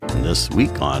This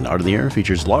week on Art in the Air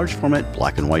features large format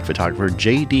black and white photographer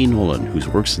JD Nolan, whose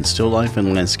works in still life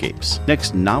and landscapes.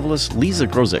 Next, novelist Lisa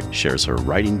Grozik shares her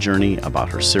writing journey about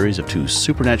her series of 2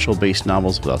 supernatural-based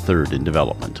novels with a third in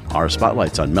development. Our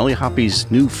spotlight's on Melli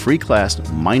Hoppe's new free class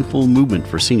Mindful Movement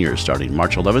for Seniors starting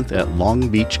March 11th at Long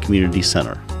Beach Community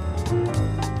Center.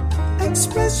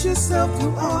 Express yourself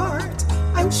through art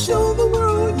and show the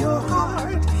world your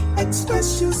heart.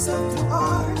 Express yourself through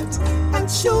art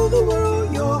and show the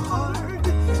world your heart.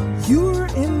 You're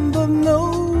in the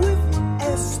know with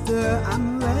Esther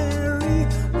and Larry.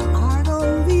 Art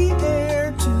on the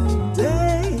air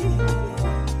today.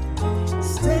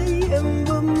 Stay in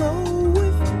the know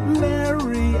with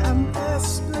Larry and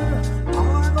Esther.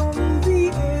 Art on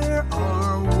the air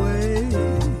our way.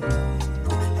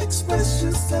 Express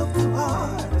yourself through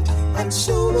art and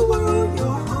show the world your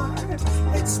heart.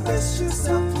 Express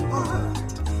yourself through art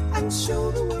and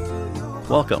show the world your heart.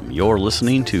 Welcome. You're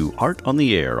listening to Art on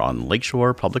the Air on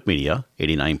Lakeshore Public Media,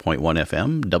 89.1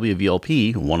 FM,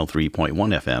 WVLP 103.1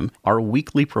 FM, our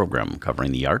weekly program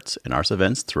covering the arts and arts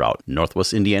events throughout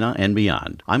Northwest Indiana and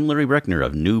beyond. I'm Larry Breckner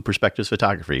of New Perspectives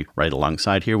Photography, right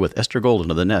alongside here with Esther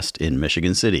Golden of The Nest in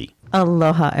Michigan City.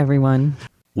 Aloha, everyone.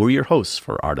 We're your hosts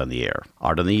for Art on the Air.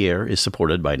 Art on the Air is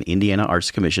supported by an Indiana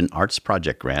Arts Commission Arts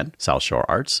Project Grant, South Shore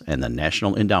Arts, and the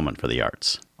National Endowment for the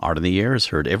Arts. Art on the Air is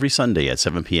heard every Sunday at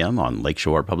 7 p.m. on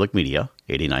Lakeshore Public Media,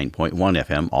 89.1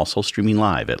 FM, also streaming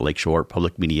live at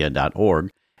lakeshorepublicmedia.org,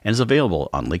 and is available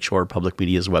on Lakeshore Public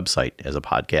Media's website as a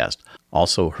podcast.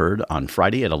 Also heard on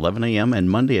Friday at 11 a.m. and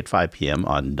Monday at 5 p.m.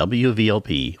 on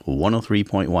WVLP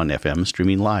 103.1 FM,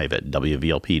 streaming live at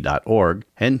wvlp.org,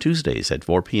 and Tuesdays at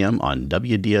 4 p.m. on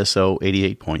WDSO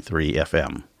 88.3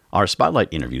 FM. Our Spotlight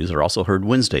interviews are also heard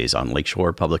Wednesdays on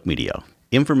Lakeshore Public Media.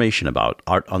 Information about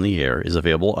Art on the Air is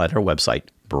available at our website,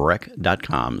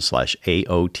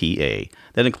 breck.com/AOTA.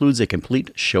 That includes a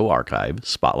complete show archive,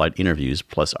 spotlight interviews,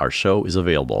 plus our show is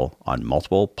available on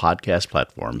multiple podcast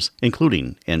platforms,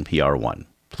 including NPR One.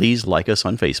 Please like us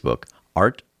on Facebook,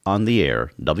 Art on the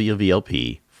Air,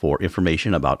 WVLP, for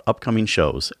information about upcoming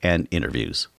shows and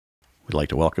interviews. We'd like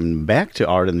to welcome back to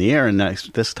Art in the Air, and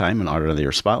this time in Art in the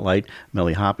Air Spotlight,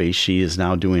 Melli Hoppe. She is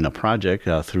now doing a project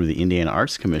through the Indiana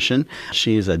Arts Commission.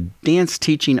 She is a dance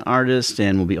teaching artist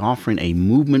and will be offering a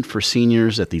movement for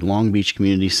seniors at the Long Beach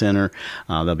Community Center.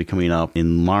 That'll be coming up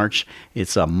in March.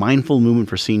 It's a mindful movement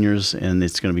for seniors, and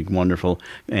it's going to be wonderful.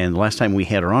 And the last time we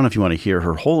had her on, if you want to hear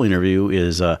her whole interview,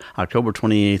 is October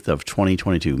 28th of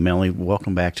 2022. Melli,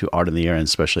 welcome back to Art in the Air, and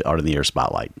especially Art in the Air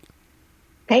Spotlight.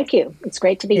 Thank you. It's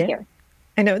great to be here.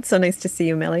 I know. It's so nice to see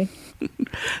you, Melli.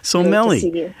 So,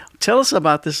 Melli, tell us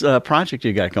about this project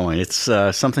you got going. It's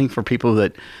something for people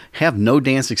that have no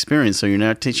dance experience, so you're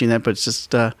not teaching that, but it's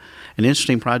just an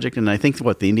interesting project. And I think,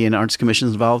 the Indiana Arts Commission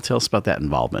is involved. Tell us about that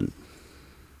involvement.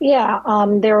 Yeah,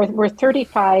 there were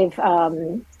 35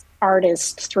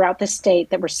 artists throughout the state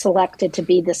that were selected to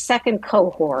be the second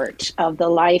cohort of the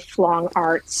lifelong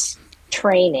arts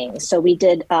training. So we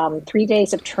did 3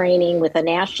 days of training with a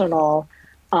national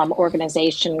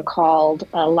organization called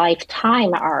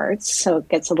Lifetime Arts. So it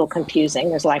gets a little confusing.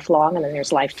 There's lifelong and then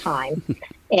there's lifetime.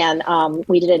 And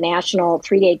we did a national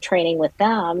 3-day training with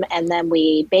them. And then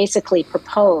we basically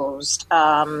proposed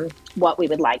what we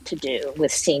would like to do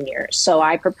with seniors. So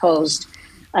I proposed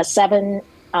a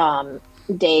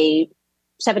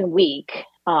 7-week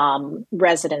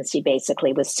residency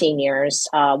basically with seniors,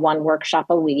 1 workshop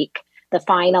a week. The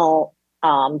final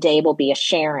day will be a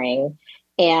sharing.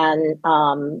 And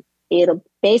it'll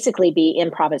basically be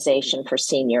improvisation for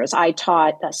seniors. I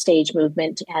taught stage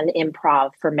movement and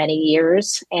improv for many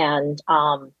years, and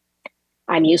I'm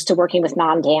used to working with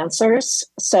non-dancers.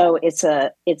 So it's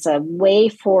a way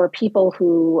for people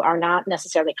who are not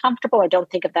necessarily comfortable or don't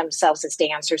think of themselves as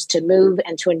dancers to move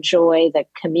and to enjoy the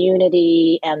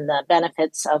community and the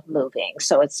benefits of moving.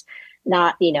 So it's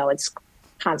not, it's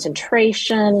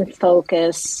concentration,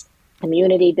 focus,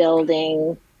 community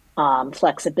building,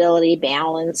 flexibility,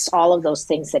 balance, all of those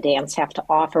things that dance have to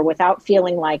offer without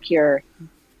feeling like you're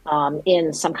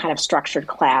in some kind of structured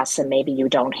class and maybe you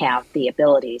don't have the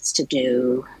abilities to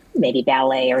do maybe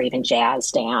ballet or even jazz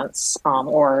dance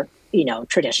or,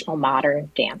 traditional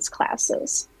modern dance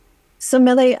classes. So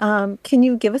Melli, can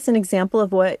you give us an example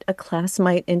of what a class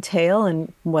might entail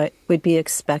and what would be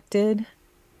expected?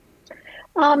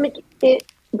 I'm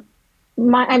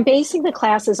basing the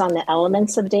classes on the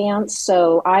elements of dance.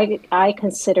 So I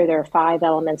consider there are 5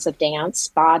 elements of dance: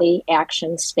 body,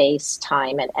 action, space,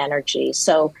 time, and energy.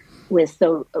 So with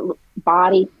the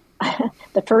body,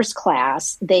 the first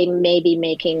class, they may be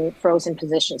making frozen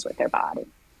positions with their body.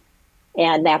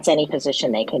 And that's any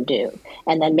position they can do.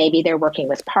 And then maybe they're working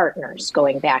with partners,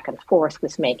 going back and forth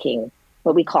with making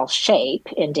what we call shape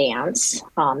in dance,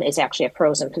 is actually a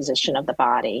frozen position of the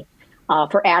body.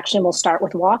 For action, we'll start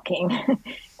with walking,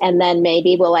 and then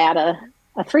maybe we'll add a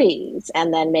freeze,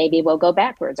 and then maybe we'll go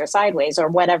backwards or sideways or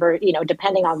whatever,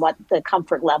 depending on what the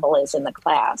comfort level is in the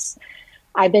class.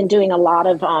 I've been doing a lot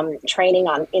of training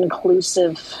on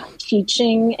inclusive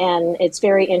teaching, and it's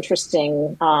very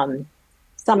interesting.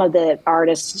 Some of the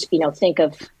artists, think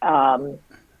of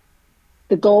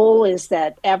the goal is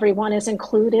that everyone is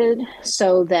included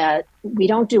so that we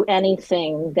don't do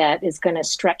anything that is going to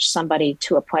stretch somebody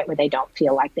to a point where they don't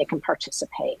feel like they can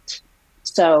participate.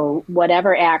 So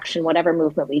whatever action, whatever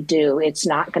movement we do, it's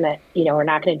not going to, we're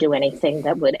not going to do anything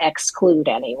that would exclude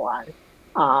anyone.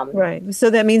 Right. So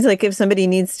that means like if somebody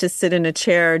needs to sit in a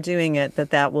chair doing it,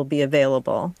 that will be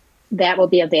available. That will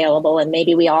be available, and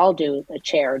maybe we all do a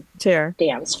chair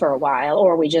dance for a while,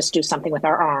 or we just do something with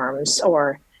our arms,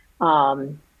 or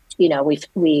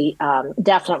we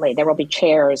definitely there will be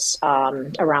chairs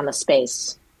around the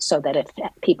space so that if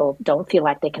people don't feel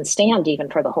like they can stand even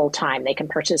for the whole time, they can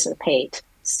participate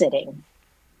sitting.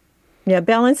 Yeah,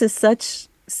 balance is such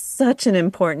an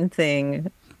important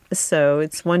thing. So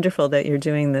it's wonderful that you're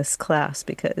doing this class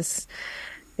because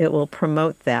it will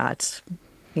promote that.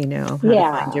 How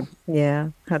to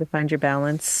find your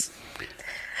balance.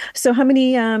 So how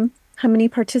many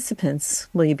participants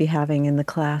will you be having in the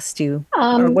class? Or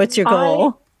what's your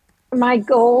goal? My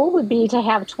goal would be to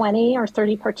have 20 or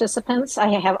 30 participants.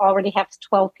 I already have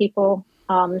 12 people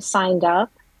signed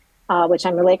up, which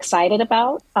I'm really excited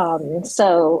about.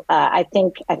 So I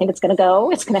think it's going to go.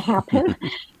 It's going to happen.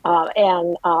 But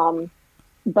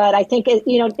I think a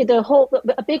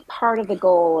big part of the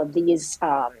goal of these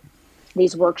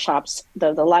workshops,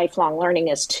 the lifelong learning,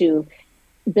 is to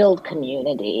build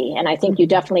community. And I think you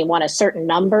definitely want a certain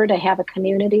number to have a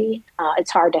community. It's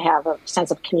hard to have a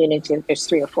sense of community if there's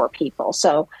 3 or 4 people.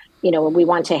 So, we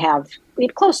want to have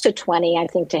close to 20, I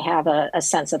think, to have a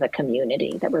sense of a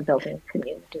community, that we're building a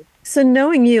community. So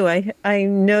knowing you, I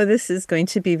know this is going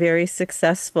to be very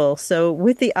successful. So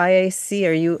with the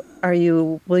IAC,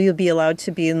 will you be allowed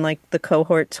to be in like the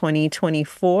cohort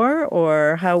 2024,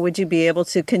 or how would you be able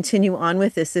to continue on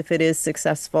with this if it is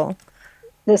successful?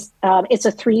 This it's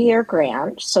a 3-year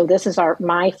grant, so this is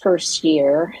my first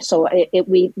year. So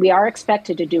we are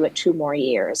expected to do it 2 more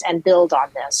years and build on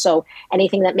this. So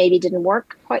anything that maybe didn't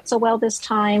work quite so well this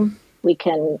time, we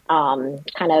can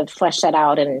kind of flesh that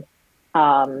out and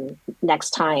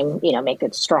next time, make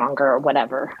it stronger or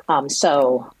whatever.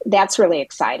 So that's really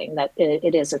exciting that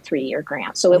it is a 3-year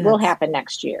grant. So it will happen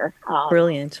next year.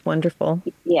 Brilliant, wonderful.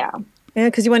 Yeah. Yeah,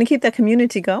 because you want to keep that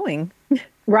community going.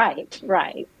 Right.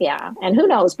 Yeah. And who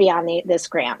knows beyond this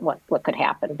grant what could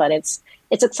happen. But it's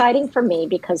exciting for me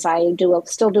because I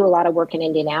still do a lot of work in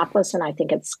Indianapolis, and I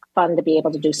think it's fun to be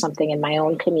able to do something in my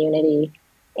own community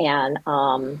and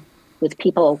with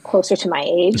people closer to my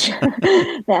age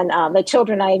than the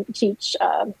children I teach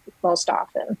most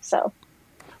often. So.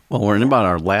 Well, we're in about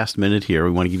our last minute here.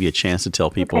 We want to give you a chance to tell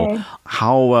people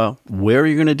where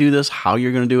you're going to do this, how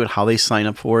you're going to do it, how they sign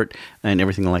up for it, and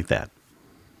everything like that.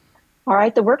 All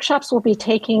right. The workshops will be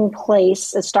taking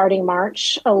place starting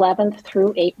March 11th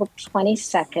through April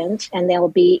 22nd, and they'll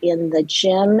be in the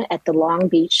gym at the Long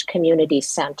Beach Community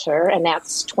Center, and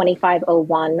that's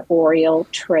 2501 Oriole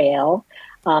Trail.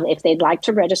 If they'd like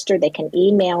to register, they can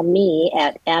email me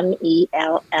at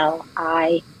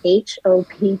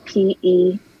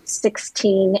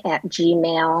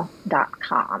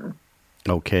mellihoppe16@gmail.com.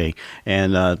 Okay,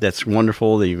 and that's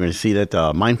wonderful that you're going to see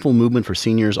that mindful movement for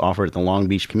seniors offered at the Long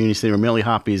Beach Community Center. Melli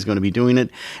Hoppe is going to be doing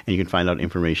it, and you can find out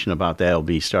information about that. It'll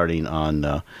be starting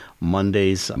on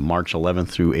Mondays, March 11th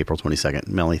through April 22nd.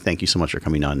 Melli, thank you so much for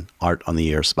coming on Art on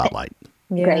the Air Spotlight.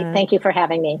 Yeah. Great. Thank you for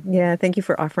having me. Yeah, thank you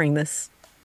for offering this.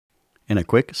 And a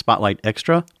quick Spotlight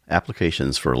Extra,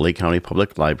 applications for Lake County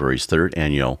Public Library's 3rd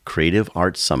Annual Creative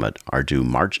Arts Summit are due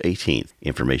March 18th.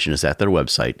 Information is at their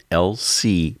website,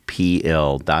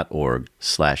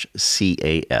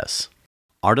 lcpl.org/CAS.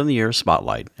 Art on the Air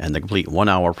Spotlight and the complete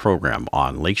 1-hour program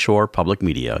on Lakeshore Public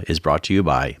Media is brought to you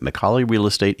by McCauley Real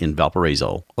Estate in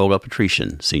Valparaiso, Olga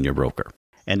Patrician, Senior Broker.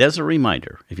 And as a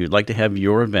reminder, if you'd like to have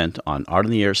your event on Art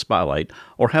on the Air Spotlight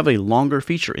or have a longer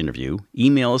feature interview,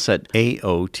 email us at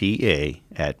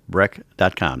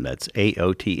aota@brech.com. That's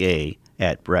aota@brech.com.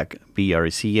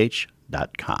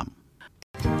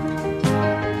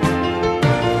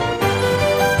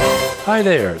 Hi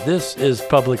there, this is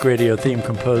Public Radio theme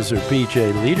composer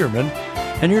B.J. Liederman,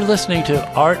 and you're listening to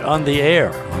Art on the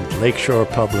Air on Lakeshore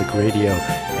Public Radio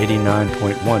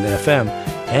 89.1 FM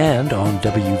and on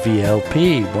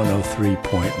WVLP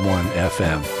 103.1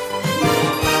 FM.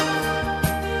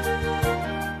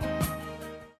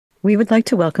 We would like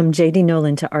to welcome JD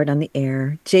Nolan to Art on the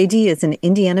Air. JD is an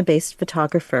Indiana-based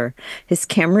photographer. His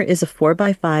camera is a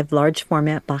 4x5 large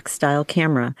format box style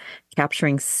camera,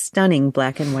 capturing stunning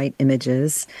black and white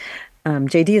images.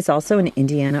 JD is also an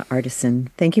Indiana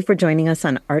artisan. Thank you for joining us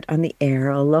on Art on the Air.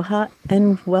 Aloha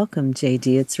and welcome,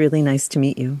 JD. It's really nice to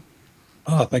meet you.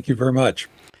 Oh, thank you very much.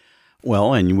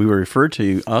 Well, and we were referred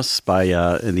to us by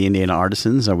the Indiana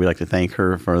Artisans. We'd like to thank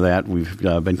her for that. We've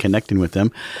been connecting with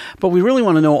them. But we really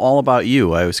want to know all about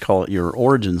you. I always call it your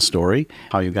origin story,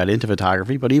 how you got into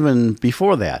photography, but even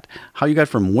before that, how you got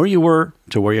from where you were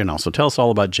to where you're now. So tell us all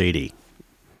about JD.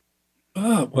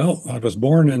 Well, I was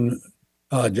born in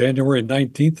January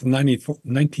 19th,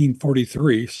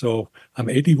 1943, so I'm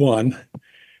 81.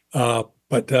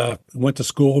 But went to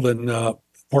school in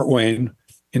Fort Wayne,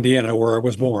 Indiana, where I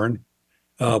was born.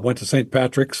 Went to St.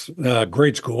 Patrick's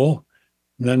grade school.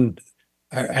 And then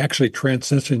I actually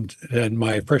transitioned in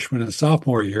my freshman and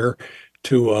sophomore year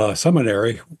to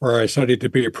seminary, where I studied to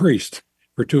be a priest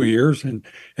for 2 years. And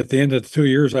at the end of the 2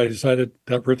 years, I decided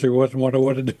that really wasn't what I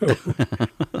wanted to do.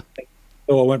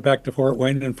 So I went back to Fort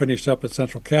Wayne and finished up at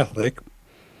Central Catholic.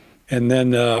 And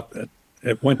then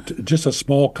it went to just a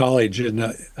small college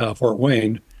in Fort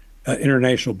Wayne,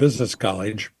 International Business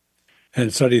College,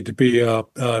 and studied to be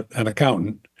an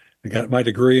accountant. I got my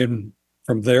degree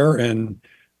from there, and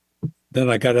then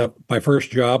I got my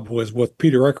first job was with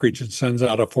Peter Eckridge and Sons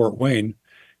out of Fort Wayne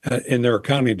in their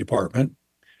accounting department.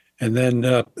 And then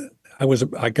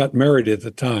I got married at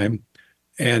the time,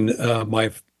 and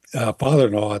my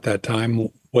father-in-law at that time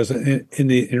was in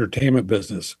the entertainment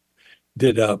business,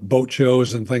 did boat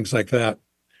shows and things like that.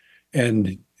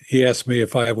 And he asked me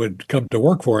if I would come to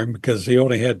work for him because he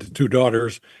only had 2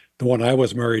 daughters, the one I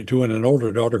was married to and an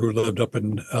older daughter who lived up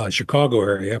in Chicago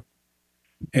area.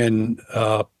 And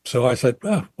so I said,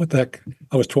 oh, what the heck?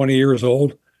 I was 20 years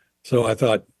old. So I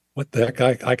thought, what the heck?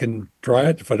 I can try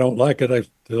it. If I don't like it, there's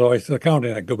always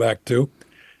accounting I go back to.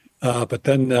 But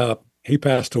then he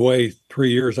passed away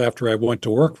 3 years after I went to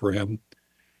work for him.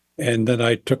 And then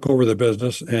I took over the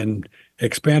business and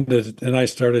expanded it. And I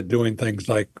started doing things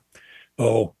like,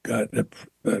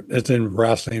 it's in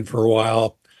wrestling for a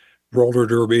while, roller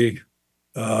derby,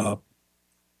 the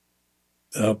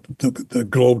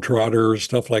Globetrotters,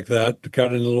 stuff like that.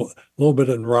 Got in a little bit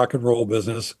in rock and roll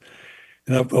business.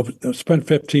 And I've spent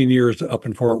 15 years up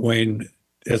in Fort Wayne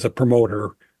as a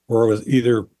promoter, where I was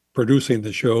either producing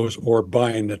the shows or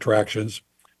buying attractions.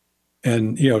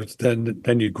 And,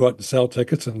 then you'd go out and sell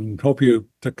tickets and hope you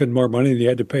took in more money than you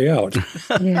had to pay out.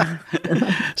 Yeah.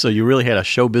 So you really had a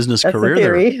show business That's career the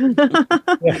there. theory.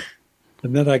 Yeah.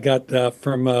 And then I got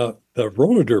from the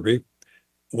roller derby.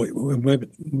 We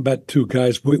met 2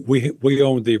 guys. We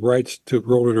owned the rights to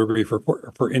roller derby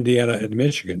for Indiana and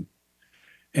Michigan,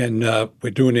 and we're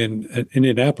doing in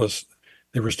Indianapolis.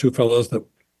 There was 2 fellows that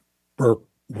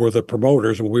were the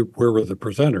promoters, and we were the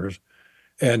presenters.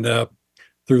 And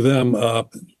through them,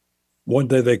 one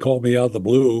day they called me out of the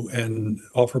blue and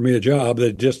offered me a job.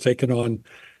 They'd just taken on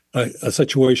a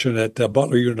situation at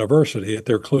Butler University at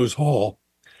their Clues Hall,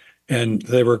 and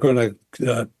they were going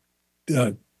to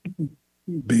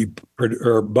be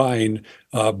buying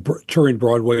touring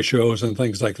Broadway shows and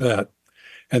things like that.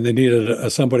 And they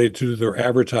needed somebody to do their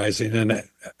advertising and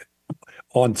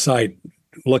on site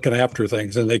looking after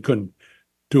things, and they couldn't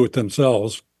do it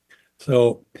themselves.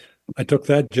 So I took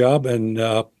that job, and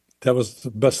that was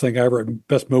the best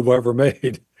move I ever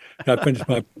made. I finished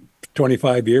my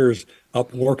 25 years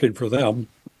up working for them,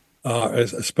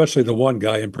 especially the one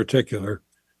guy in particular.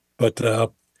 But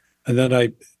and then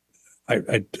I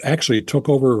actually took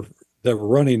over the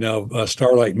running of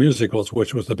Starlight Musicals,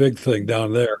 which was the big thing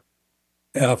down there,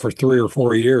 for 3 or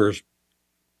 4 years.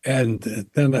 And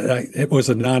then it was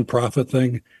a nonprofit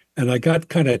thing. And I got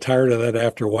kind of tired of that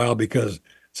after a while because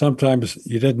sometimes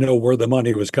you didn't know where the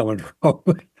money was coming from.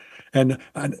 and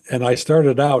I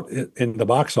started out in the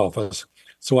box office.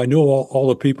 So I knew all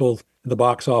the people in the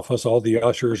box office, all the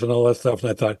ushers and all that stuff.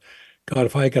 And I thought, God,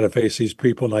 if I got to face these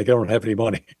people and I don't have any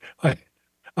money,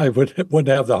 I wouldn't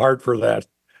have the heart for that.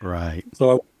 Right.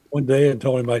 So I one day and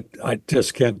told him I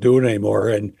just can't do it anymore.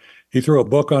 And he threw a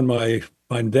book on my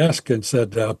desk and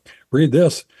said, read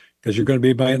this because you're going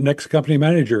to be my next company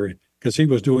manager, because he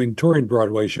was doing touring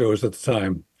Broadway shows at the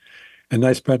time. And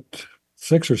I spent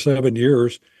 6 or 7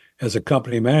 years as a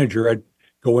company manager. I'd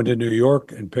go into New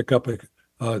York and pick up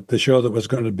the show that was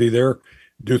going to be there,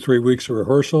 do 3 weeks of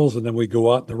rehearsals, and then we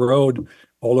go out on the road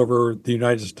all over the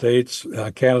United States,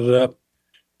 Canada.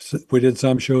 We did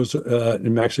some shows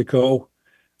in Mexico,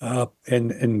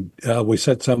 and we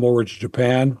sent some over to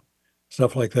Japan,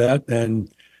 stuff like that. And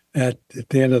at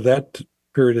the end of that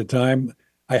period of time,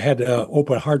 I had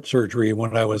open heart surgery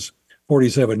when I was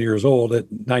 47 years old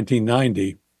at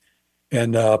 1990.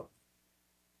 And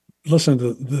listen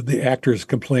to the actors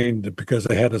complained because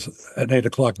they had an 8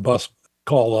 o'clock bus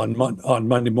call on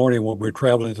Monday morning when we were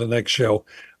traveling to the next show.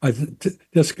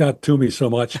 This got to me so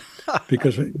much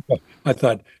because I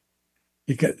thought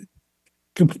you can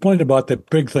complain about the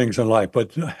big things in life,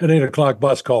 but an 8 o'clock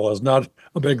bus call is not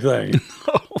a big thing.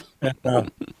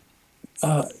 And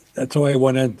so I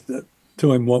went in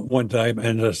to him one time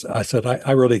and I said,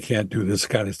 I really can't do this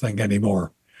kind of thing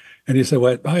anymore. And he said,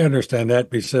 well, I understand that.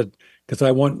 He said, because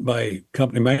I want my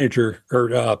company manager or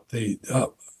the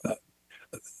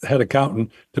head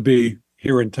accountant to be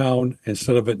here in town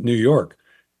instead of at New York.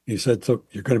 He said, so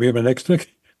you're going to be my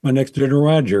next general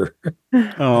manager.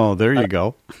 Oh, there you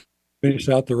go. Finished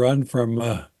out the run from,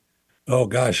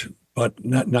 but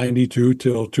not 92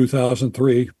 till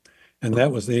 2003. And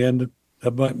that was the end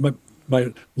of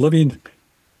my living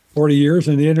 40 years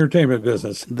in the entertainment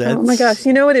business. Oh my gosh.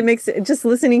 You know what? It makes just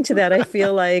listening to that, I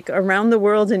feel like Around the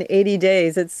World in 80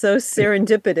 Days. It's so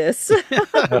serendipitous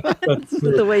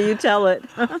the way you tell it.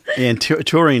 And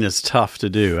touring is tough to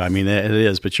do. I mean, it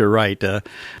is, but you're right.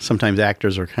 Sometimes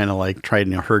actors are kind of like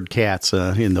trying to herd cats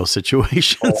in those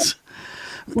situations.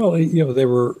 Well, they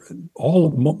were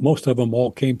most of them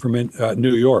all came from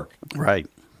New York. Right.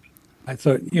 I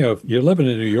thought, if you're living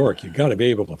in New York, you've got to be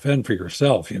able to fend for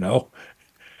yourself,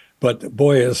 But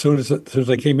boy, as soon as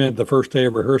I came in the first day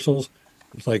of rehearsals,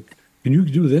 it's like, can you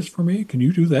do this for me? Can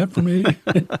you do that for me?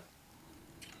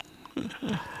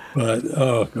 But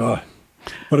oh God,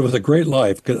 but it was a great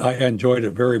life because I enjoyed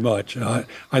it very much. I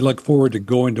look forward to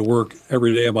going to work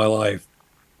every day of my life.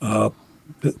 I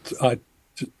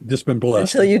just been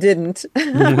blessed until you didn't.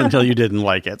 Until you didn't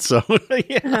like it. So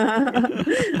yeah.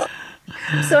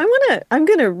 So I'm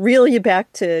gonna reel you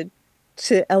back to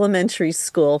elementary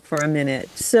school for a minute.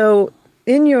 So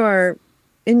in your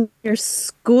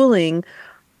schooling,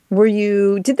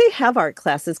 did they have art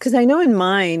classes? Because I know in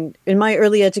my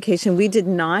early education, we did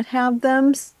not have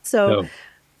them. So No.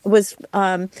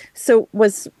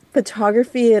 Was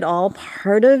photography at all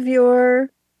part of your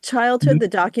childhood, the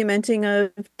documenting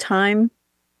of time?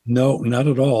 No, not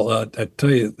at all. I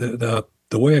tell you, the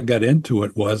way I got into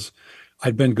it was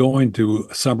I'd been going to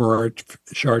summer art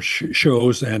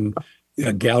shows and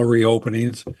gallery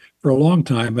openings for a long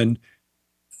time. And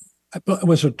I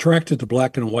was attracted to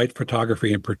black and white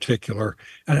photography in particular.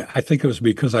 And I think it was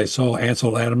because I saw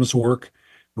Ansel Adams' work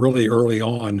really early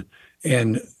on.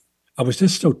 And I was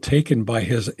just so taken by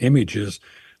his images.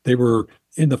 They were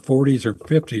in the 40s or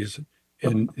 50s.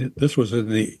 And this was in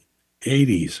the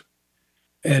 80s.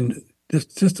 And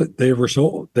it's just that they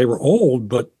were old,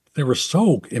 but they were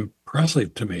so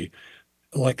impressive to me.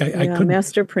 Like I couldn't,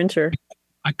 master printer.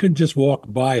 I couldn't just walk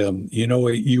by them.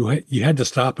 You had to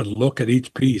stop and look at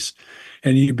each piece,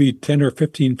 and you'd be 10 or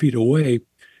 15 feet away,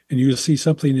 and you'd see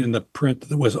something in the print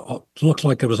that looked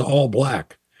like it was all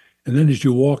black. And then as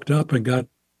you walked up and got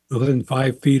within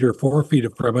 5 feet or 4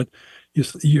 feet from it,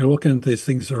 you're looking at these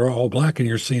things that are all black, and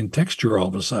you're seeing texture all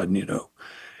of a sudden.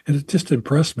 And it just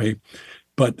impressed me.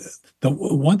 But the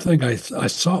one thing I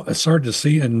started to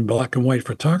see in black and white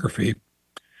photography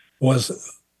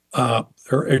was,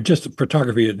 or just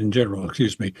photography in general,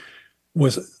 excuse me,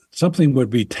 was something would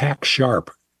be tack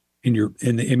sharp in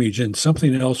the image, and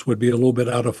something else would be a little bit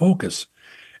out of focus.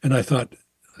 And I thought,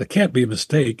 it can't be a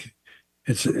mistake.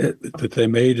 That they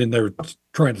made, and they're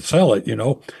trying to sell it.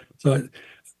 So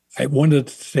I wanted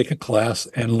to take a class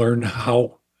and learn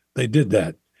how they did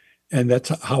that, and that's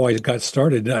how I got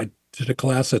started. I did a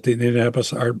class at the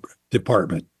Indianapolis Art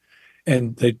Department,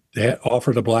 and they had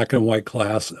offered a black and white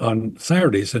class on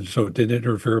Saturdays, and so it didn't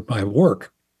interfere with my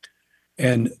work.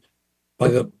 And by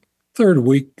the third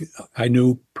week, I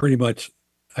knew pretty much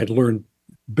I'd learned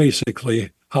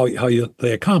basically how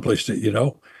they accomplished it,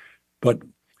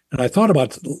 And I thought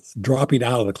about dropping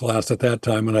out of the class at that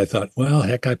time, and I thought, well,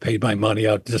 heck, I paid my money.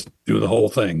 I'll just do the whole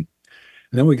thing.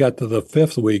 And then we got to the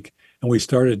fifth week, and we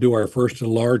started to do our first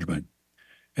enlargement.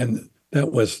 And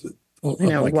that was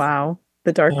wow,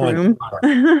 the dark room.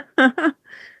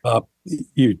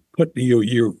 You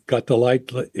got the light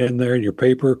in there in your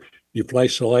paper, you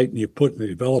flash the light, and you put in the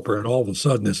developer, and all of a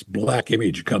sudden this black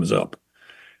image comes up,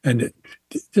 and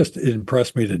it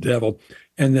impressed me to devil.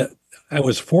 And I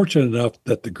was fortunate enough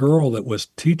that the girl that was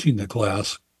teaching the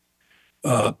class,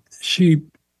 she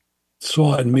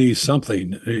saw in me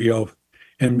something,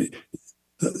 and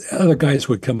the other guys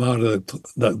would come out of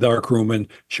the dark room and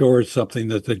show her something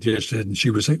that they just did, and she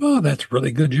would say, "Oh, that's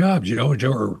really good job, Joe,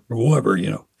 or whoever,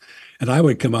 And I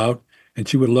would come out, and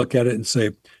she would look at it and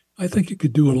say, "I think you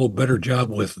could do a little better job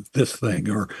with this thing,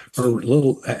 or a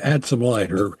little add some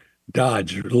light, or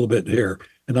dodge a little bit here."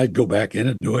 And I'd go back in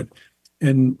and do it.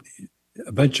 And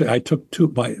eventually, I took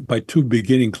my two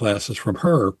beginning classes from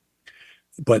her.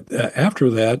 But after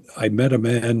that, I met a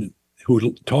man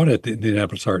who taught at the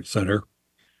Indianapolis Art Center,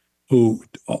 who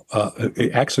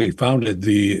actually founded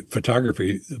the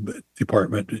photography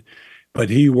department, but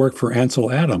he worked for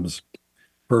Ansel Adams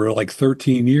for like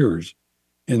 13 years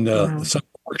in the summer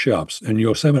workshops in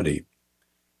Yosemite.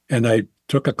 And I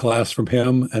took a class from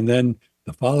him. And then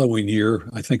the following year,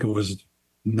 I think it was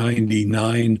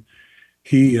 99,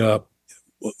 he had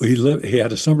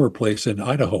a summer place in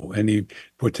Idaho, and he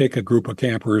would take a group of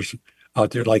campers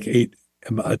out there, like eight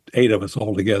of us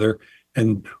all together,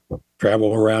 and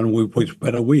travel around. And we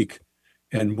spent a week,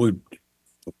 and we'd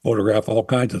photograph all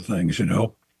kinds of things,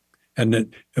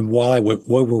 And while we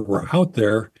were out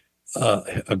there,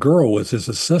 a girl was his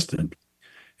assistant,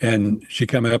 and she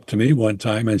came up to me one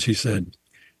time and she said,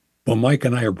 "Well, Mike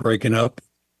and I are breaking up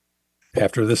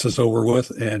after this is over with,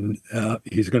 and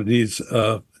he's going to need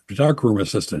a darkroom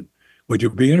assistant. Would you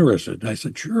be interested?" And I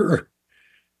said, "Sure,"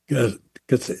 because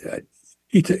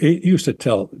he used to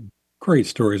tell great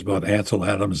stories about Ansel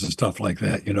Adams and stuff like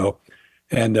that,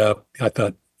 And I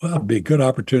thought, well, it'd be a good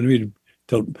opportunity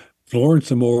to learn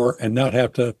some more and not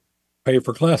have to pay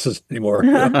for classes anymore.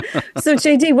 So,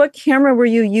 JD, what camera were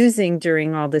you using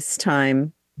during all this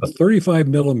time? A 35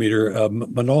 millimeter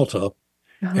Minolta,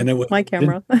 and it was my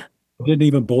camera. Didn't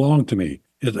even belong to me.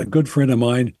 It's a good friend of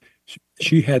mine.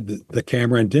 She had the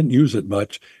camera and didn't use it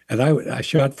much, and I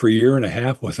shot for a year and a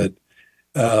half with it.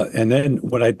 And then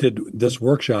when I did this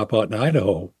workshop out in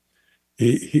Idaho,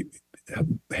 he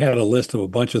had a list of a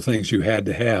bunch of things you had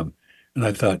to have, and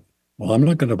I thought, well, I'm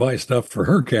not going to buy stuff for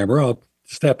her camera. I'll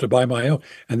just have to buy my own.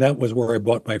 And that was where I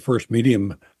bought my first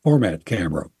medium format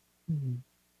camera. Mm-hmm.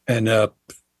 And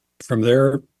from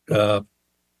there,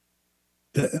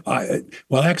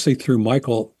 actually through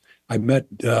Michael, I met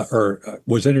or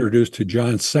was introduced to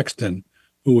John Sexton,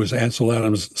 who was Ansel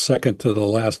Adams' second to the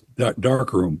last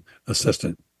darkroom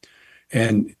assistant.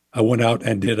 And I went out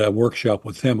and did a workshop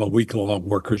with him, a week-long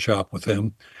workshop with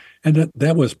him. And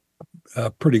that was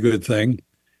a pretty good thing.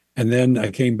 And then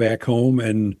I came back home,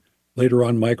 and later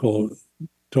on, Michael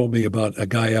told me about a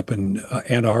guy up in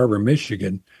Ann Arbor,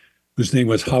 Michigan, whose name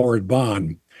was Howard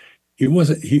Bond.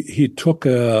 He took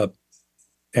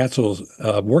Ansel's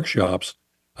workshops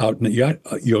out in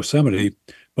Yosemite,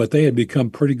 but they had become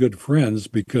pretty good friends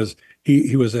because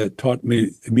he taught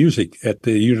me music at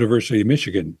the University of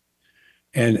Michigan.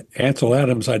 And Ansel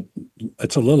Adams,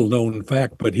 it's a little known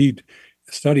fact, but he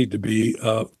studied to be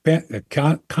a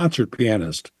concert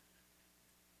pianist,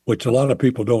 which a lot of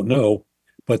people don't know,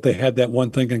 but they had that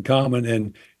one thing in common.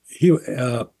 And he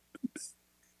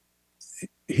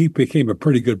became a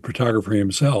pretty good photographer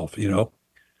himself,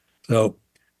 So,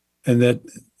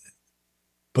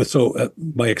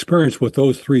 my experience with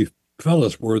those three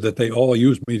fellas were that they all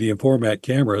used medium format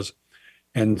cameras.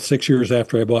 And 6 years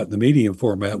after I bought the medium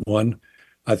format one,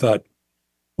 I thought,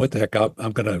 what the heck,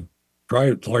 I'm going to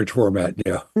try large format.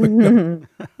 Yeah. Mm-hmm.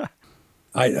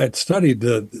 I studied,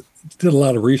 did a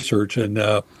lot of research, and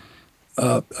I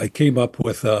came up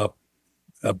with a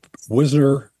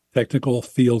Wisner technical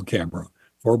field camera,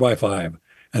 4x5.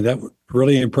 And that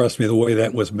really impressed me, the way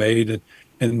that was made.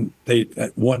 And I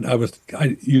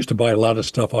used to buy a lot of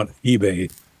stuff on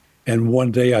eBay. And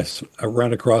one day I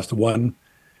ran across the one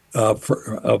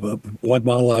one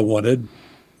model I wanted.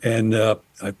 And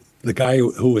the guy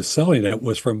who was selling it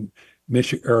was from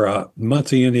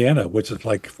Muncie, Indiana, which is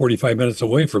like 45 minutes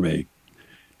away from me.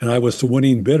 And I was the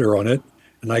winning bidder on it.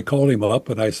 And I called him up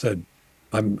and I said,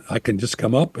 I can just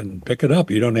come up and pick it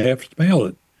up. You don't have to mail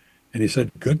it. And he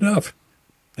said, good enough.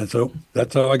 And so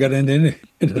that's how I got into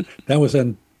it. That was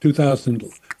in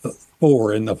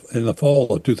 2004, in the fall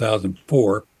of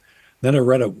 2004. Then I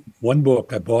read one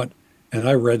book I bought, and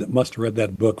I must have read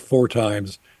that book 4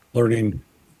 times, learning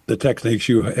the techniques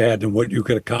you had and what you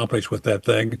could accomplish with that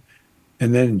thing.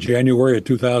 And then in January of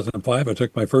 2005, I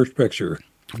took my first picture.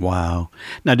 Wow.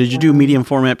 Now, did you do medium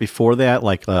format before that,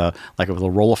 like with a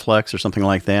Rolleiflex or something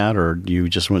like that, or you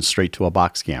just went straight to a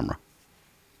box camera?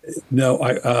 No,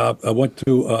 I went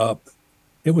to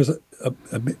it was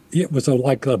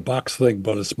like a box thing,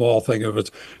 but a small thing. It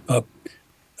was a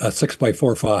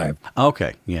 6x4.5.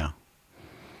 Okay, yeah,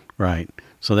 right.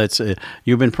 So that's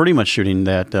you've been pretty much shooting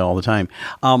that all the time.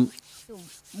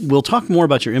 We'll talk more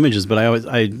about your images, but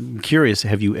I'm curious.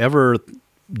 Have you ever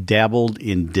dabbled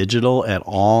in digital at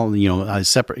all? You know,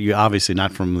 separate. You obviously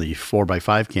not from the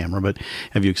 4x5 camera, but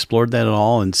have you explored that at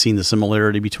all and seen the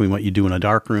similarity between what you do in a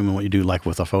darkroom and what you do like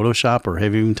with a Photoshop, or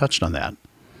have you even touched on that?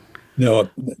 No,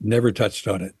 I've never touched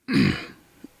on it.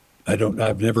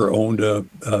 I've never owned a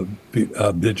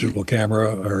digital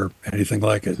camera or anything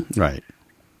like it. Right.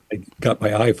 I got my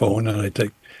iPhone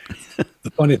and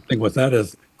the funny thing with that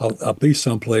is I'll be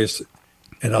someplace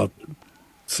and I'll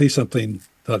see something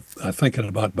that I'm thinking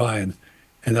about buying,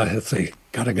 and I say,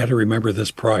 God, I got to remember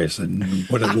this price and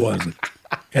what it was.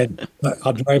 And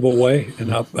I'll drive away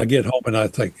and I get home and I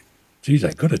think, geez,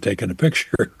 I could have taken a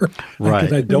picture. Right.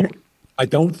 Because I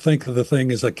don't think of the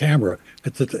thing as a camera.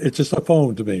 It's just a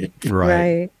phone to me.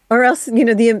 Right. Or else, with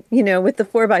the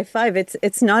 4x5,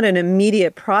 it's not an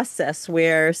immediate process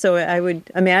so I would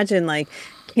imagine like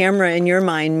camera in your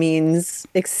mind means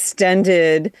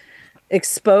extended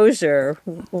exposure,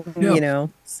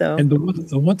 so. And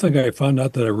the one thing I found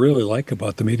out that I really like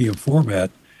about the medium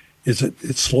format is that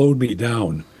it slowed me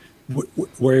down.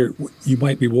 Where you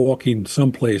might be walking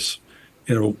someplace,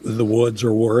 in the woods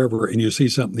or wherever, and you see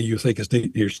something that you think is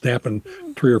neat, you're snapping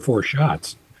 3 or 4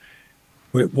 shots.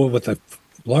 Well, with a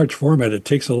large format, it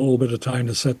takes a little bit of time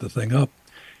to set the thing up.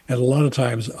 And a lot of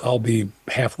times I'll be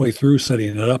halfway through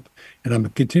setting it up and I'm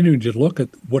continuing to look at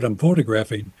what I'm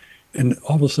photographing. And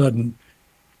all of a sudden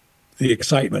the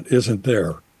excitement isn't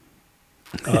there.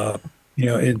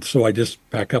 And so I just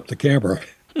back up the camera.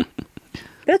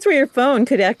 That's where your phone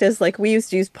could act as, like, we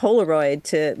used to use Polaroid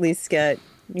to at least get,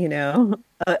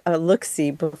 a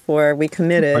look-see before we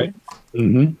committed. Right.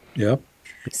 Mm-hmm. Yeah.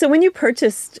 So when you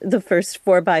purchased the first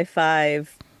 4x5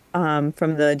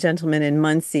 from the gentleman in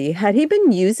Muncie, had he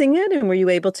been using it, and were you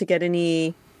able to get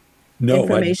any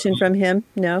information from him?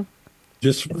 No?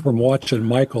 Just from watching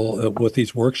Michael with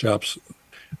these workshops.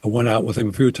 I went out with him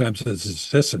a few times as his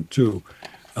assistant, too.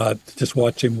 Just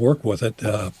watch him work with it.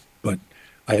 But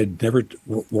I had never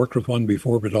worked with one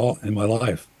before at all in my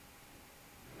life.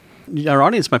 Our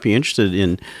audience might be interested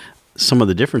in some of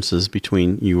the differences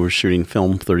between you were shooting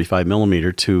film 35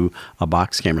 millimeter to a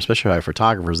box camera, especially our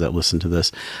photographers that listen to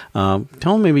this. Tell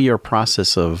them maybe your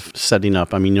process of setting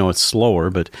up. I mean, it's slower,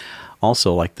 but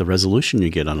also like the resolution you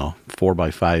get on a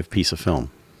 4x5 piece of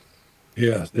film.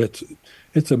 Yeah, it's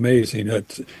amazing.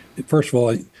 First of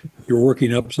all, you're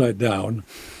working upside down,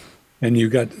 and you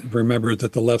got to remember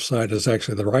that the left side is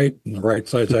actually the right, and the right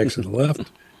side is actually the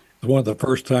left. One of the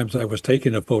first times I was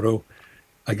taking a photo,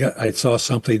 I saw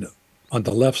something on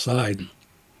the left side.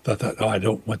 I thought, I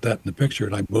don't want that in the picture,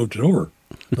 and I moved it over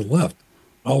to the left.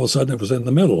 All of a sudden, it was in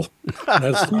the middle.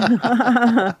 That's wrong.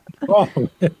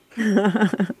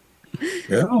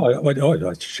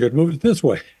 I should move it this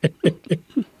way.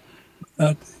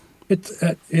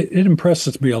 It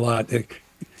impresses me a lot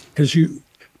because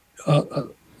a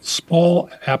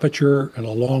small aperture and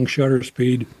a long shutter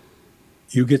speed,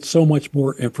 you get so much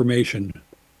more information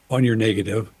on your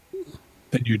negative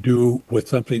than you do with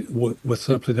something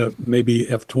that maybe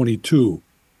f/22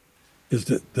 is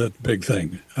the big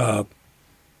thing. But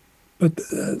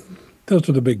those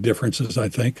are the big differences, I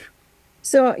think.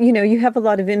 So, you have a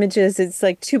lot of images. It's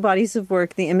like 2 bodies of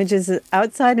work, the images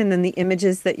outside and then the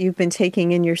images that you've been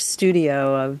taking in your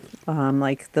studio of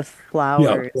like the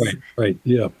flowers. Yeah, right.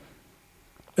 Yeah.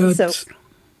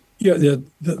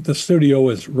 The studio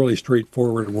is really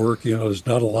straightforward work. There's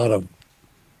not a lot of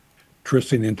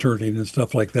twisting and turning and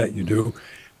stuff like that you do.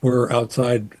 Where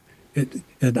outside,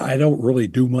 and I don't really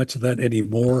do much of that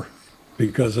anymore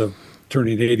because of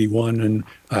turning 81, and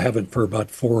I haven't for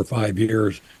about 4 or 5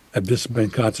 years. I've just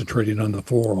been concentrating on the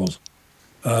florals.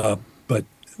 But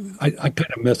I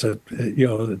kind of miss it,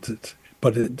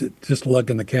 but just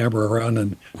lugging the camera around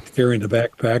and carrying the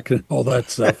backpack and all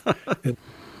that stuff.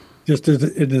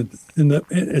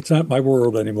 It's not my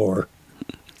world anymore.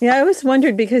 Yeah, I always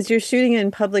wondered because you're shooting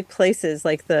in public places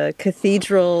like the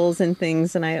cathedrals and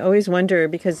things. And I always wonder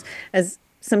because as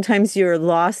sometimes you're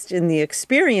lost in the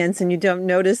experience and you don't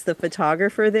notice the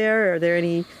photographer there. Are there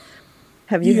any,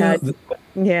 have you had,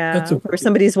 where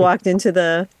somebody's walked into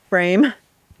the frame?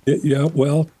 I've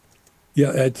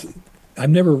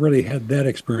never really had that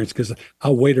experience because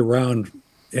I'll wait around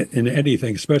in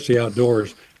anything, especially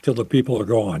outdoors, till the people are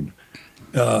gone.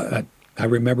 I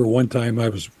remember one time I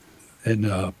was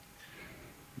in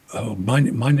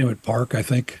Monument Park, I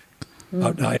think,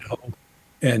 out in Idaho,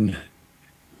 and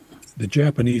the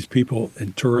Japanese people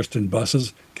and tourists and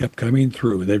buses kept coming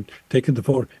through. They've taken the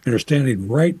photo and they're standing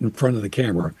right in front of the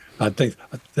camera. I think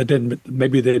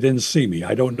maybe they didn't see me.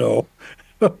 I don't know,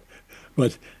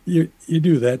 but you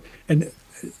do that. And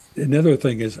another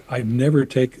thing is I never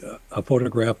take a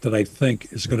photograph that I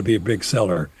think is going to be a big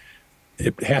seller.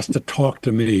 it has to talk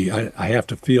to me. I have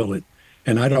to feel it.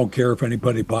 And I don't care if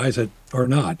anybody buys it or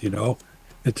not,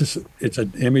 It's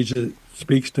an image that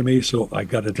speaks to me, so I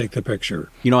got to take the picture.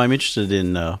 I'm interested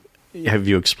in, have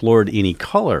you explored any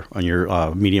color on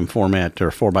your medium format or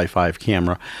 4x5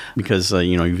 camera? Because,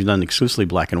 you've done exclusively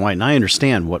black and white. And I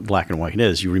understand what black and white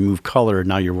is. You remove color, and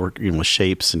now you're working with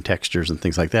shapes and textures and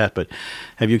things like that. But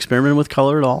have you experimented with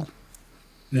color at all?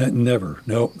 Never.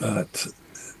 No.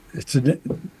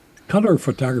 Color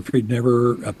photography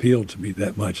never appealed to me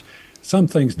that much. Some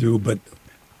things do, but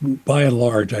by and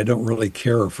large, I don't really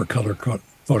care for color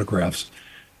photographs.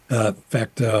 In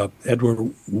fact,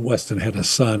 Edward Weston had a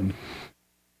son,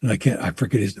 and I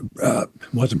forget his, it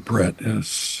wasn't Brett, it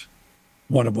was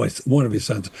one of his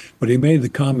sons, but he made the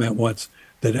comment once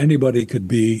that anybody could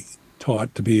be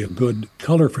taught to be a good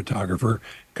color photographer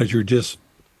because you're just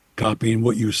copying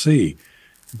what you see.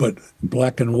 But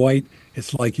black and white,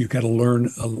 it's like you got to learn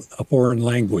a foreign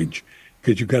language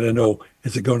because you got to know,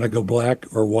 is it going to go black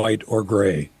or white or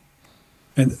gray?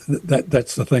 And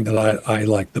that's the thing that I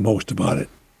like the most about it.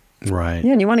 Right.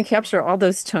 Yeah, and you want to capture all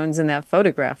those tones in that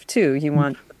photograph too. You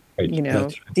want,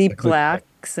 deep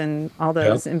blacks and all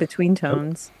those in-between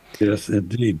tones. Yes,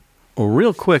 indeed. Well,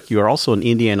 real quick, you are also an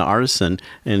Indiana artisan,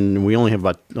 and we only have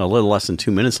about a little less than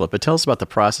 2 minutes left, but tell us about the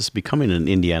process of becoming an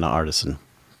Indiana artisan.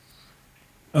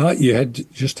 You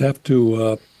just have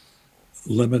to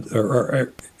limit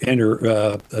or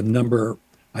enter a number,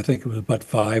 I think it was about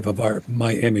 5 of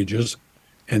my images,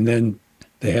 and then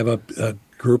they have a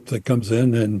group that comes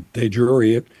in and they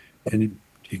jury it, and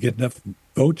you get enough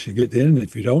votes, you get in.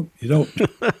 If you don't, you don't.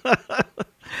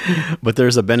 But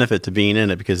there's a benefit to being in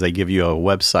it because they give you a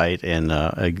website and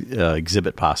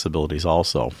exhibit possibilities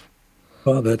also.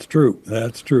 Well, that's true.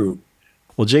 That's true.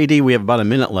 Well, JD, we have about a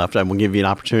minute left. I will give you an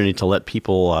opportunity to let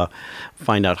people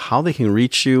find out how they can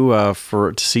reach you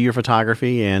to see your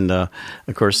photography. And, of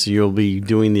course, you're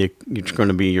going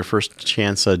to be your first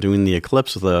chance doing the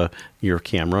eclipse with your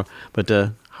camera. But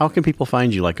how can people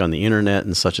find you, like on the internet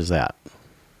and such as that?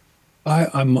 I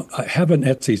have an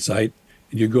Etsy site.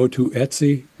 You go to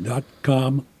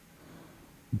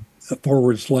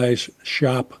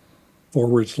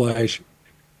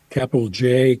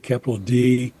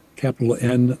etsy.com/shop/J,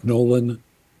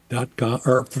 Nolan.com,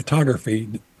 or photography,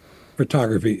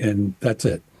 and that's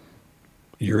it.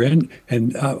 You're in.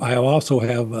 And I also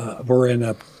have, we're in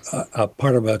a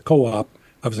part of a co-op.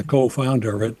 I was a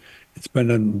co-founder of it. It's been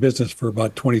in business for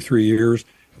about 23 years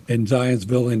in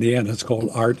Zionsville, Indiana. It's called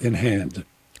Art in Hand.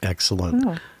 Excellent.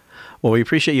 Oh. Well, we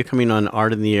appreciate you coming on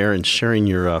Art in the Air and sharing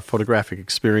your photographic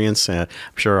experience. I'm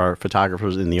sure our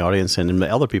photographers in the audience and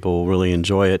other people will really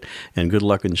enjoy it. And good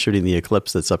luck in shooting the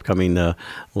eclipse that's upcoming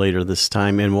later this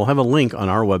time. And we'll have a link on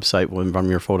our website from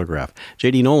your photograph.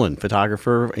 JD Nolan,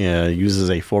 photographer,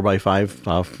 uses a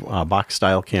 4x5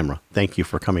 box-style camera. Thank you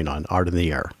for coming on Art in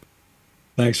the Air.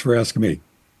 Thanks for asking me.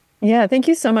 Yeah, thank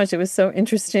you so much. It was so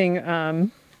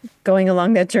interesting going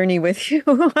along that journey with you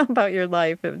about your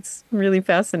life. It's really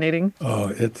fascinating.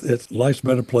 Oh, life's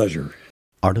been a pleasure.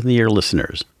 Art in the Air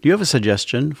listeners, do you have a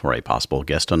suggestion for a possible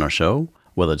guest on our show?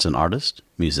 Whether it's an artist,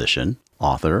 musician,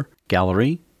 author,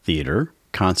 gallery, theater,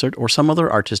 concert, or some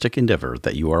other artistic endeavor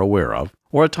that you are aware of,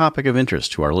 or a topic of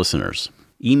interest to our listeners,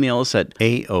 email us at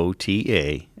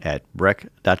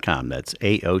aota@brech.com. That's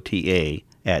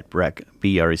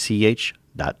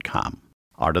aota@brech.com.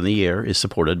 Art on the Air is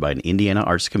supported by an Indiana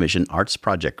Arts Commission Arts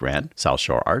Project Grant, South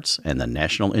Shore Arts, and the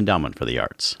National Endowment for the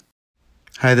Arts.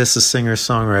 Hi, this is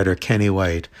singer-songwriter Kenny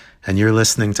White, and you're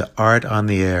listening to Art on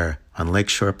the Air on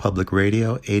Lakeshore Public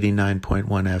Radio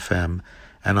 89.1 FM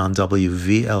and on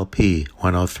WVLP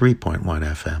 103.1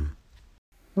 FM.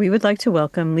 We would like to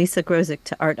welcome Lisa Grozik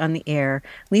to Art on the Air.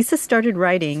 Lisa started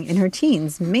writing in her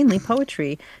teens, mainly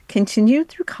poetry, continued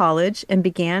through college, and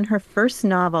began her first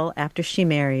novel after she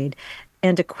married.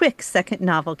 And a quick second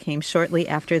novel came shortly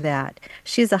after that.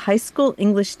 She is a high school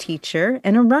English teacher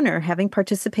and a runner, having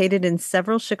participated in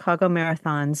several Chicago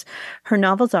marathons. Her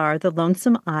novels are The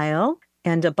Lonesome Isle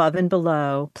and Above and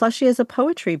Below. Plus, she has a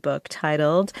poetry book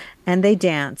titled And They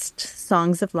Danced,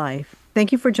 Songs of Life.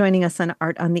 Thank you for joining us on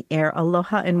Art on the Air.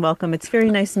 Aloha and welcome. It's very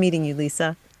nice meeting you,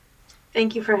 Lisa.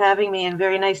 Thank you for having me, and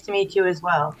very nice to meet you as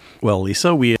well. Well,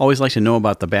 Lisa, we always like to know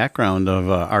about the background of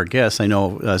our guests. I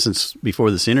know since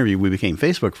before this interview, we became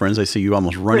Facebook friends. I see you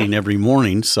almost running every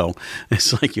morning, so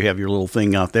it's like you have your little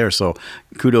thing out there. So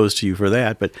kudos to you for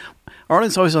that. But our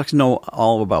audience always likes to know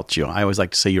all about you. I always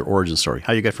like to say your origin story,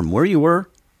 how you got from where you were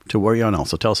to where you are now.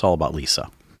 So tell us all about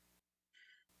Lisa.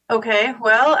 Okay,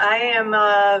 well, I am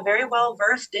very well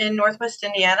versed in Northwest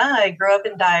Indiana. I grew up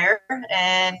in Dyer,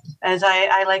 and as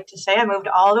I like to say, I moved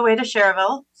all the way to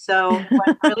Cherville, so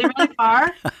went really, really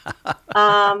far.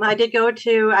 I did go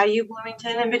to IU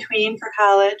Bloomington in between for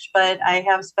college, but I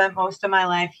have spent most of my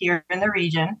life here in the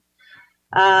region.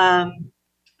 Um,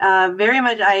 Very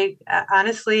much,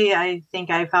 honestly, I think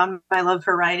I found my love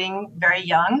for writing very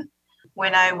young.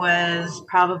 When I was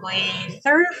probably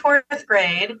third or fourth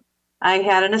grade, I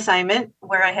had an assignment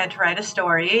where I had to write a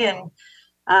story, and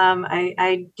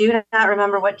I do not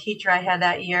remember what teacher I had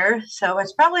that year. So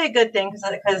it's probably a good thing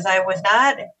because I was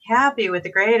not happy with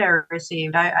the grade I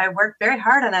received. I worked very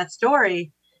hard on that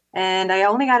story, and I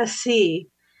only got a C.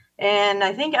 And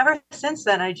I think ever since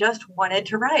then, I just wanted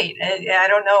to write. I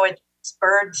don't know, it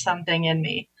spurred something in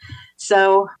me.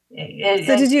 So,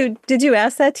 So did you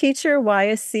ask that teacher why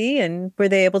a C, and were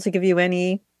they able to give you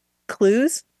any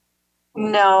clues?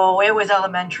 no, it was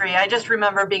elementary. I just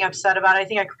remember being upset about it. I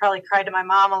think I probably cried to my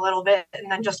mom a little bit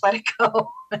and then just let it go.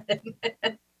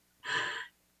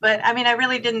 But I mean, I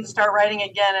really didn't start writing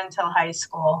again until high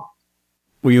school.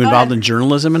 Were you Go involved ahead. in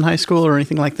journalism in high school or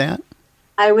anything like that?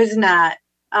 I was not.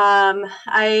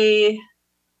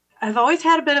 I've always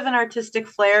had a bit of an artistic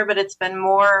flair, but it's been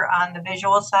more on the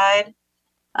visual side.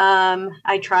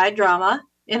 I tried drama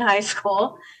in high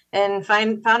school and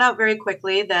found out very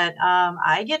quickly that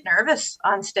I get nervous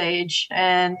on stage,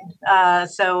 and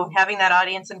so having that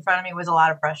audience in front of me was a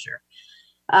lot of pressure.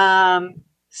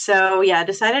 So yeah,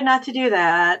 decided not to do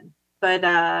that. But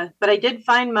I did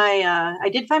find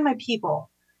my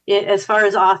people as far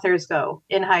as authors go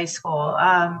in high school.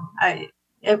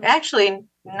 Actually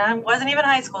wasn't even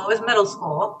high school; it was middle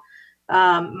school.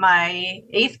 My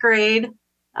eighth grade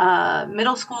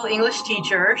middle school English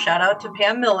teacher, shout out to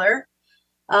Pam Miller.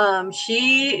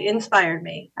 She inspired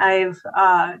me.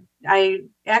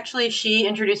 She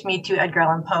introduced me to Edgar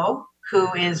Allan Poe,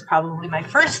 who is probably my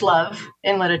first love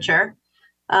in literature.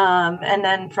 And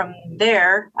then from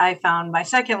there, I found my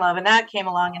second love, and that came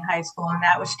along in high school, and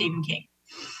that was Stephen King.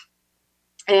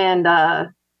 And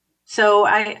so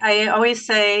I always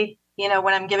say,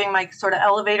 when I'm giving my sort of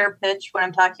elevator pitch, when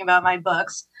I'm talking about my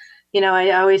books,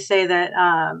 I always say that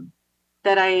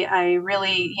I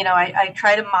really, I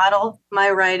try to model my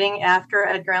writing after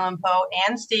Edgar Allan Poe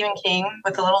and Stephen King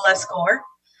with a little less gore.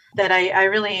 That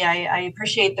I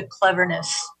appreciate the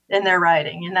cleverness in their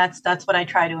writing, and that's what I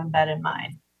try to embed in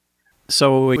mine.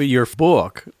 So your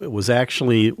book was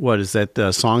actually, what is that?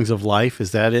 Songs of Life?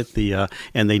 Is that it?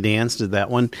 And They Danced. Did that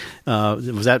one?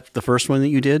 Was that the first one that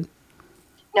you did?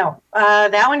 No,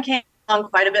 that one came along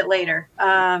quite a bit later.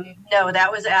 No,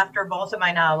 that was after both of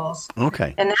my novels.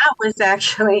 Okay. And that was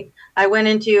actually, I went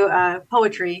into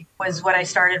poetry was what I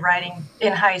started writing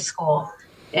in high school.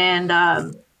 And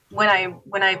when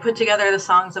I put together the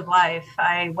Songs of Life,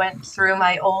 I went through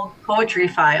my old poetry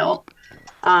file,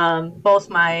 both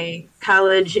my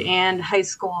college and high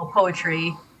school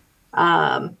poetry,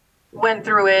 went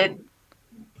through it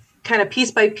kind of piece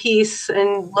by piece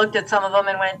and looked at some of them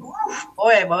and went,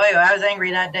 boy, I was angry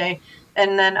that day.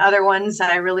 And then other ones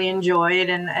I really enjoyed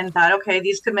and thought, okay,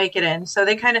 these could make it in. So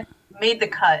they kind of made the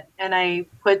cut. And I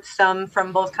put some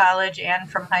from both college and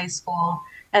from high school.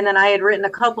 And then I had written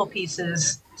a couple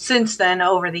pieces since then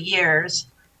over the years.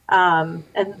 And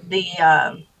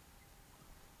the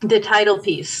title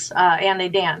piece, And They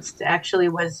Danced, actually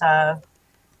was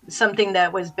something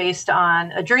that was based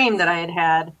on a dream that I had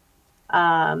had.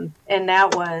 And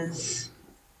that was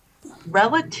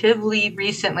relatively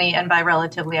recently, and by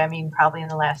relatively, I mean probably in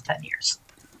the last 10 years.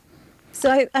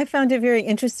 So I found it very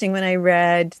interesting when I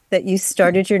read that you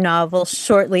started your novel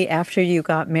shortly after you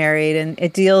got married, and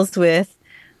it deals with,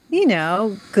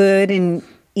 good and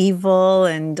evil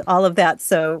and all of that.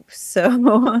 So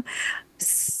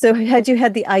had you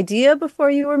had the idea before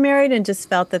you were married and just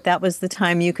felt that that was the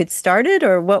time you could start it,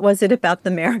 or what was it about the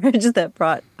marriage that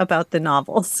brought about the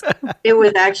novels? It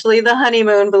was actually the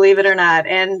honeymoon, believe it or not,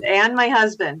 and my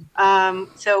husband.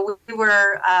 So we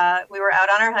were out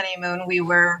on our honeymoon. We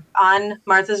were on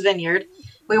Martha's Vineyard.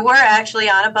 We were actually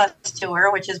on a bus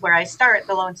tour, which is where I start,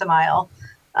 the Lonesome Isle.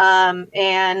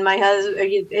 And my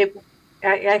husband,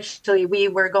 actually, we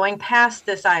were going past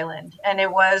this island, and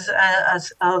it was a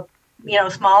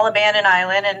small abandoned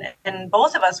island. And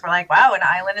both of us were like, wow, an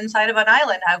island inside of an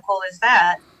island. How cool is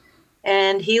that?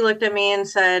 And he looked at me and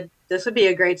said, this would be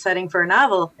a great setting for a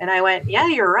novel. And I went, yeah,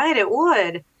 you're right, it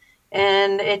would.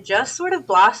 And it just sort of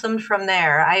blossomed from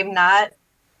there. I'm not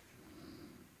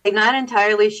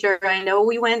entirely sure. I know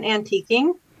we went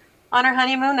antiquing on our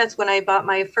honeymoon. That's when I bought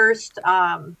my first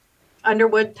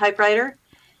Underwood typewriter.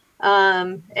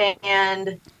 And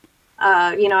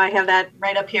I have that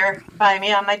right up here by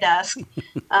me on my desk.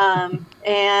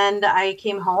 And I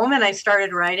came home and I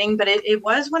started writing, but it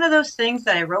was one of those things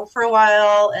that I wrote for a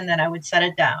while and then I would set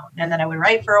it down, and then I would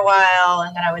write for a while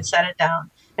and then I would set it down.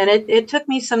 And it took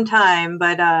me some time,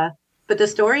 but the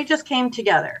story just came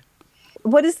together.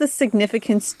 What is the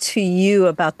significance to you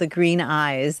about the green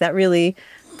eyes? That really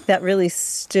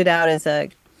stood out as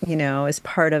as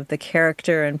part of the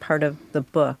character and part of the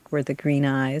book were the green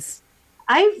eyes.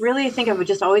 I really think I've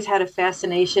just always had a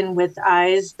fascination with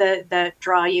eyes that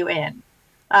draw you in.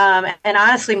 And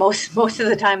honestly, most of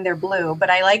the time they're blue, but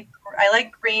I like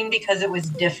green because it was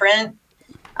different.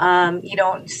 You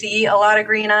don't see a lot of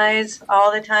green eyes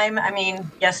all the time. I mean,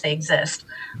 yes, they exist,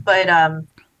 but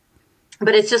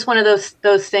it's just one of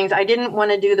those things. I didn't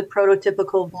want to do the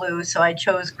prototypical blue, so I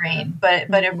chose green. But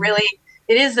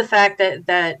it is the fact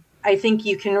that I think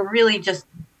you can really just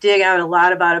dig out a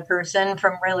lot about a person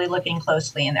from really looking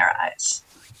closely in their eyes.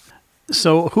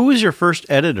 So who was your first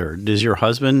editor? Does your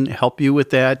husband help you with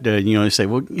that? Say,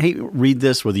 well, hey, read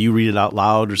this, whether you read it out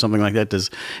loud or something like that. Is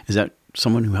that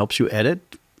someone who helps you edit?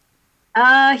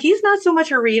 He's not so much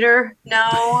a reader. No,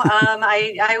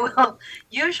 I will.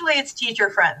 Usually it's teacher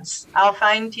friends. I'll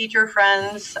find teacher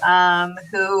friends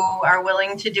who are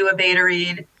willing to do a beta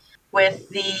read with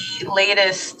the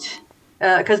latest,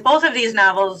 because both of these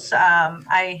novels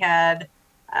I had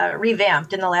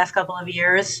revamped in the last couple of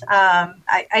years. I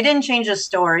didn't change the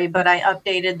story, but I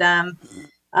updated them.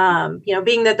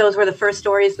 Being that those were the first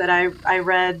stories that I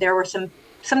read, there were some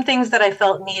things that I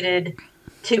felt needed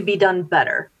to be done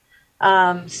better.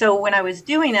 So when I was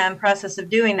doing that, in process of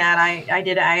doing that,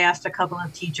 I asked a couple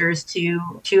of teachers to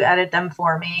edit them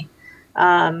for me.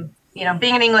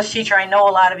 Being an English teacher, I know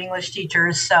a lot of English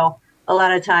teachers, so a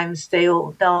lot of times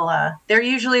they're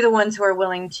usually the ones who are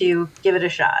willing to give it a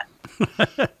shot.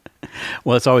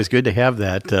 Well, it's always good to have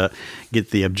that,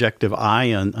 get the objective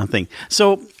eye on things.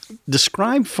 So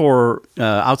describe for,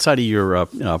 outside of your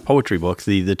poetry books,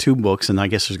 the two books, and I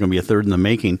guess there's going to be a third in the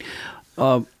making,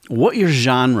 what your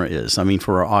genre is. I mean,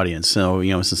 for our audience. So,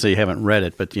 since you haven't read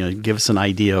it, but, give us an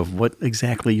idea of what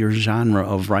exactly your genre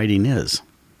of writing is.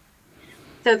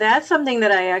 So that's something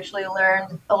that I actually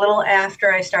learned a little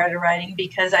after I started writing,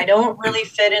 because I don't really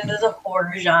fit into the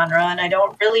horror genre, and I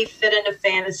don't really fit into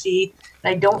fantasy,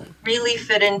 and I don't really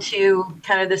fit into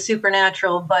kind of the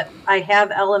supernatural, but I have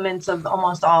elements of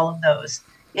almost all of those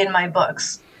in my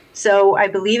books. So I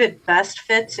believe it best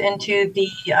fits into the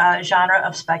genre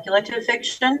of speculative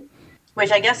fiction,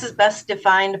 which I guess is best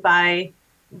defined by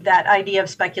that idea of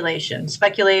speculation,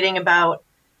 speculating about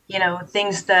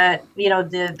things that,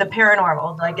 the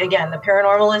paranormal, like, again, the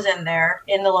paranormal is in there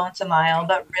in the Lonesome Isle,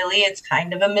 but really it's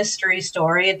kind of a mystery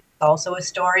story. It's also a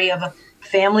story of a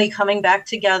family coming back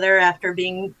together after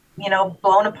being,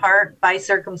 blown apart by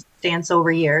circumstance over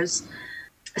years.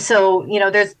 So,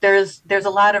 there's a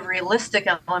lot of realistic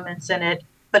elements in it,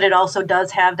 but it also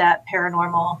does have that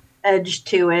paranormal edge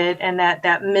to it and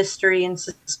that mystery and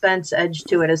suspense edge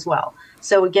to it as well.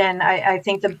 So again, I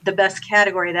think the best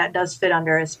category that does fit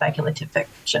under is speculative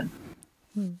fiction.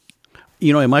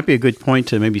 It might be a good point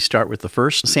to maybe start with the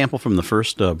first sample from the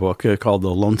first book called The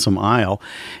Lonesome Isle,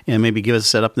 and maybe give us a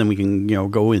setup, then we can,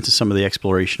 go into some of the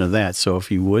exploration of that. So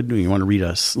if you want to read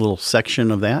a little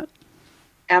section of that?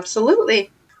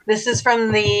 Absolutely. This is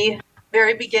from the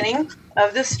very beginning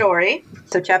of the story.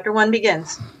 So chapter 1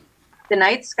 begins. The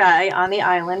night sky on the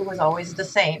island was always the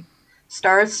same.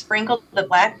 Stars sprinkled the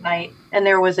black night, and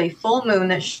there was a full moon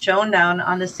that shone down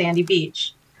on the sandy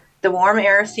beach. The warm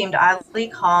air seemed oddly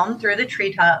calm through the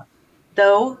treetop,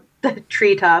 though the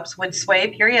treetops would sway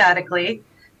periodically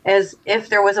as if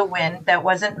there was a wind that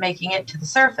wasn't making it to the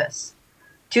surface.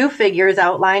 Two figures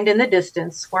outlined in the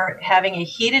distance were having a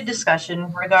heated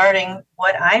discussion regarding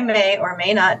what I may or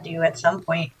may not do at some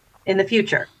point in the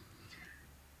future.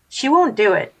 She won't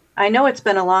do it. I know it's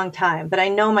been a long time, but I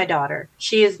know my daughter.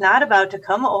 She is not about to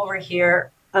come over here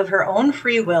of her own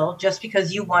free will just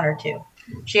because you want her to.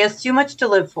 She has too much to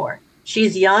live for.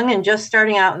 She's young and just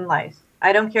starting out in life.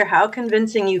 I don't care how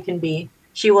convincing you can be.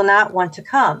 She will not want to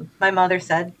come, my mother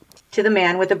said to the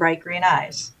man with the bright green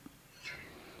eyes.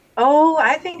 Oh,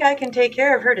 I think I can take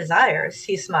care of her desires,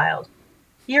 he smiled.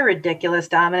 You're ridiculous,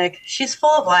 Dominic. She's full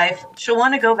of life. She'll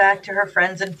want to go back to her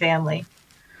friends and family.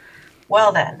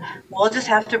 Well then, we'll just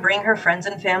have to bring her friends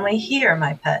and family here,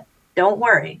 my pet. Don't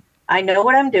worry. I know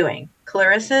what I'm doing.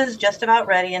 Clarissa is just about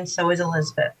ready, and so is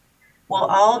Elizabeth. We'll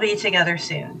all be together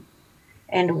soon.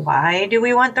 And why do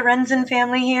we want the friends and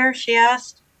family here? She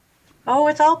asked. Oh,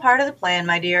 it's all part of the plan,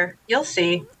 my dear. You'll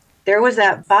see. There was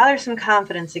that bothersome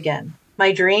confidence again.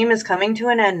 My dream is coming to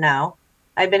an end now.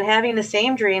 I've been having the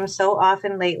same dream so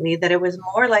often lately that it was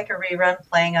more like a rerun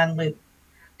playing on loop.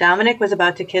 Dominic was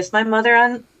about to kiss my mother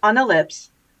on the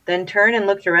lips, then turn and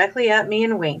look directly at me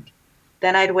and wink.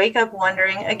 Then I'd wake up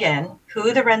wondering again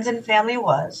who the Renzen family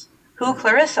was, who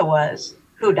Clarissa was,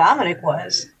 who Dominic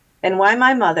was, and why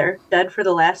my mother, dead for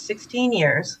the last 16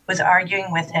 years, was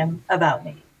arguing with him about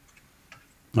me.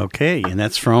 Okay, and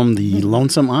that's from The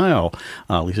Lonesome Isle,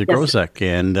 Lisa Grozik,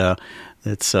 and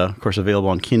it's, of course, available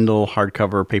on Kindle,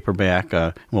 hardcover, paperback.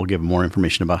 We'll give more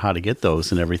information about how to get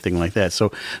those and everything like that.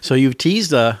 So you've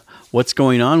teased what's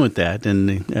going on with that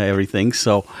and everything.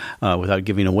 So without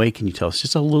giving away, can you tell us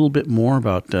just a little bit more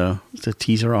about the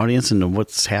teaser audience and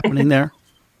what's happening there?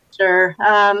 Sure.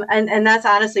 And that's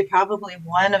honestly probably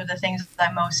one of the things that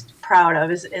I'm most proud of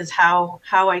is how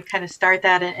I kind of start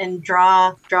that and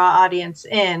draw audience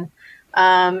in.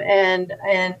 And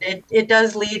it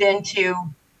does lead into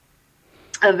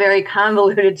a very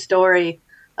convoluted story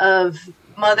of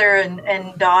mother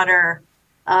and daughter,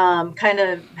 kind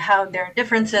of how their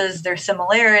differences, their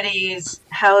similarities,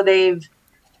 how they've,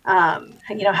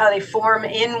 how they form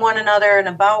in one another and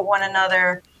about one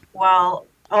another, while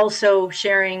also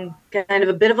sharing kind of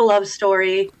a bit of a love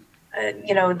story.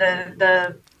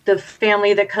 The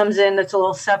family that comes in that's a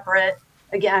little separate.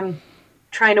 Again, I'm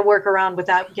trying to work around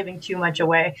without giving too much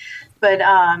away, but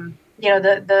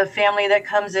the family that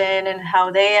comes in and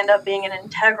how they end up being an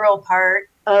integral part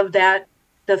of that,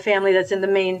 the family that's in the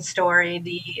main story,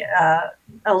 the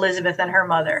Elizabeth and her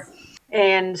mother.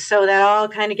 And so that all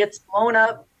kind of gets blown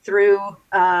up through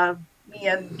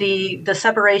the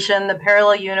separation, the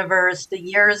parallel universe, the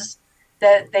years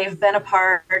that they've been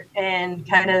apart, and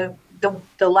kind of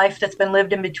the life that's been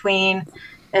lived in between,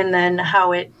 and then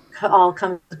how it all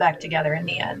comes back together in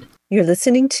the end. You're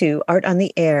listening to Art on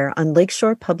the Air on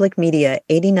Lakeshore Public Media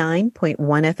 89.1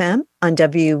 FM, on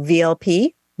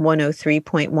WVLP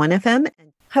 103.1 FM.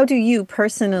 How do you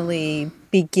personally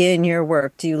begin your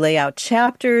work? Do you lay out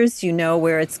chapters? Do you know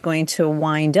where it's going to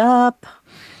wind up?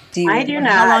 I do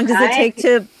not. How long does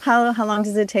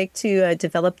it take to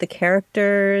develop the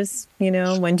characters?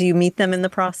 When do you meet them in the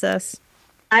process?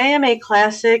 I am a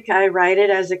classic, I write it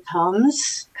as it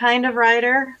comes kind of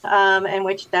writer, in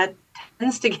which that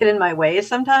tends to get in my way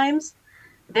sometimes.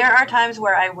 There are times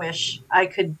where I wish I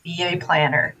could be a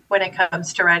planner when it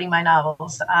comes to writing my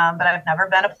novels, but I've never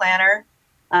been a planner.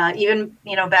 Even,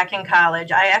 back in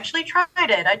college, I actually tried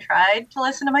it. I tried to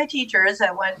listen to my teachers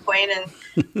at one point, and,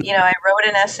 I wrote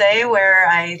an essay where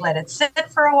I let it sit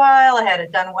for a while. I had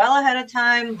it done well ahead of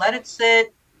time, let it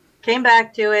sit, came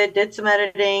back to it, did some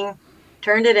editing,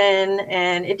 turned it in,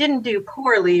 and it didn't do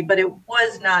poorly, but it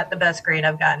was not the best grade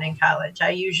I've gotten in college. I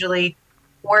usually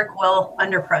work well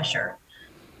under pressure.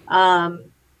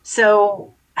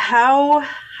 So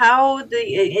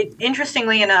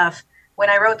interestingly enough, when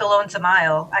I wrote The Lonesome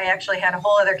Isle, I actually had a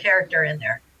whole other character in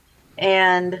there.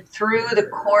 And through the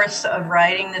course of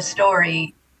writing the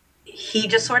story, he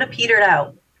just sort of petered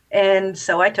out. And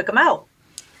so I took him out.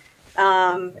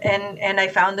 And I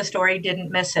found the story didn't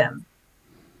miss him.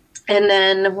 And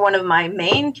then one of my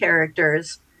main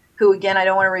characters, who, again, I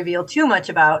don't want to reveal too much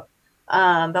about,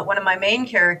 but one of my main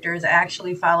characters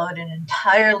actually followed an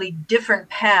entirely different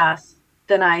path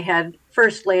than I had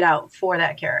first laid out for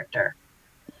that character.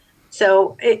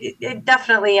 So it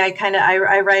definitely,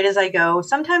 I write as I go.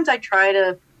 Sometimes I try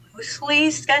to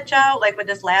loosely sketch out, like with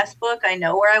this last book, I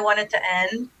know where I want it to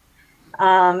end.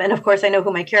 And of course, I know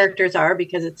who my characters are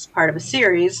because it's part of a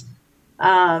series.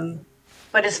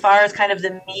 But as far as kind of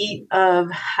the meat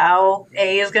of how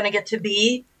A is going to get to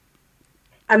B,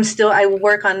 I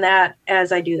work on that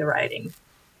as I do the writing.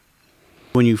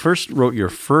 When you first wrote your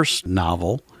first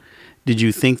novel, did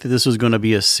you think that this was going to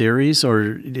be a series?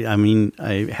 Or,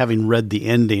 having read the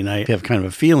ending, I have kind of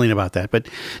a feeling about that. But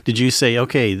did you say,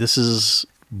 okay, this is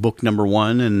book number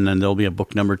 1 and then there'll be a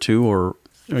book number 2? Or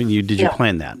did you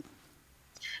plan that?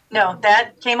 No,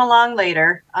 that came along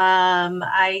later.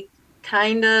 I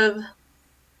kind of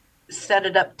set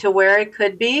it up to where it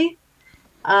could be.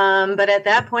 But at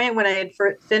that point, when I had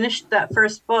finished that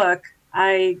first book,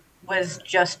 I was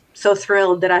just so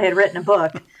thrilled that I had written a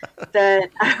book that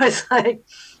I was like,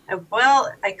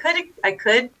 well, I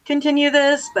could continue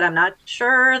this, but I'm not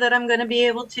sure that I'm going to be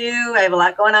able to. I have a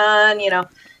lot going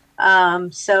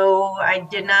on, so I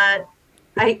did not.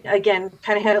 I again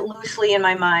kind of had it loosely in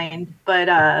my mind, but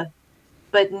no,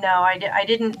 I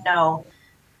didn't know,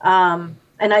 and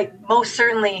I most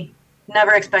certainly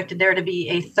never expected there to be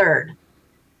a third.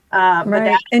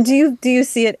 Right. And do you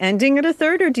see it ending at a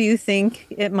third, or do you think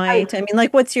it might?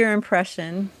 What's your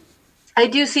impression? I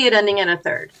do see it ending in a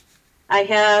third. I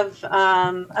have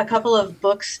a couple of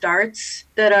book starts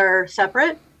that are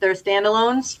separate. They're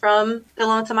standalones from the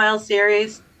Lonesome Isle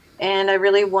series, and I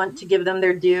really want to give them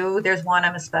their due. There's one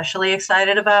I'm especially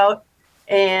excited about,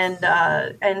 and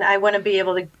I want to be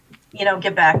able to,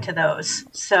 get back to those.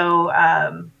 So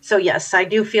yes, I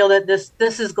do feel that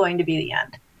this is going to be the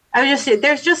end. I would just say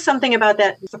there's just something about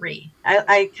that 3.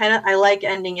 I like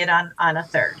ending it on a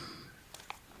 3rd.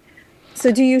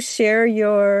 So do you share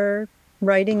your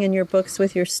writing in your books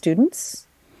with your students?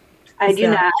 I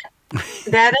do not.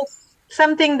 That is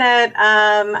something that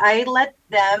I let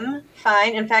them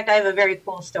find. In fact, I have a very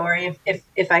cool story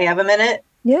if I have a minute.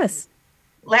 Yes.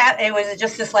 It was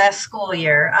just this last school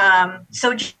year.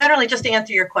 So generally, just to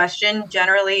answer your question,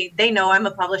 generally, they know I'm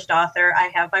a published author.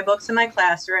 I have my books in my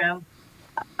classroom,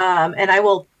 and I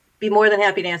will be more than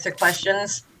happy to answer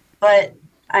questions. But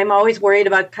I'm always worried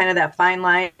about kind of that fine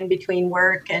line between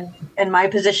work and my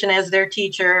position as their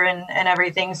teacher and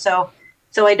everything. So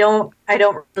I don't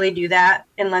really do that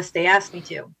unless they ask me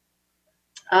to.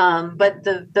 But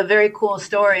the very cool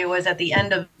story was at the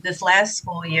end of this last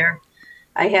school year,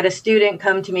 I had a student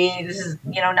come to me. This is,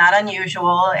 not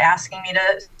unusual, asking me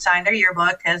to sign their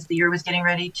yearbook as the year was getting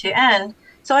ready to end.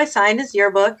 So I signed his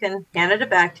yearbook and handed it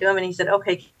back to him. And he said,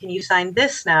 "Okay, can you sign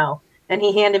this now?" And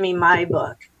he handed me my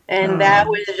book. And that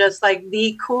was just like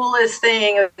the coolest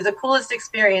thing. It was the coolest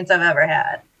experience I've ever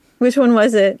had. Which one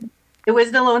was it? It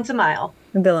was the Lonesome Isle.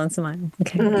 The Lonesome Isle.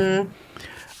 Okay. Mm-hmm.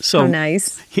 So oh,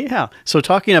 nice. Yeah. So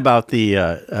talking about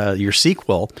the your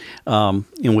sequel,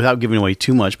 and without giving away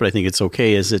too much, but I think it's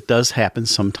okay, is it does happen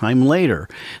sometime later.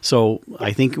 So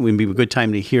I think it would be a good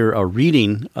time to hear a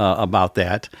reading about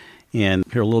that and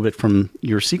hear a little bit from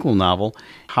your sequel novel,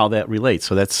 how that relates.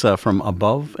 So that's from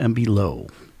Above and Below.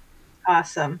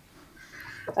 Awesome.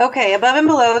 Okay, Above and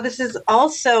Below. This is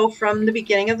also from the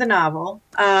beginning of the novel.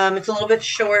 It's a little bit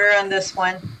shorter on this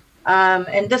one.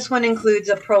 And this one includes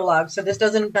a prologue, so this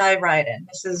doesn't dive right in.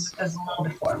 This is a little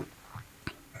before.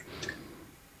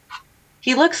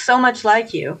 "He looks so much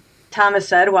like you," Thomas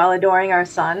said while adoring our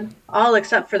son, all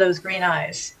except for those green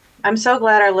eyes. "I'm so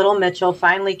glad our little Mitchell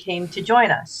finally came to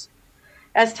join us."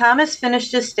 As Thomas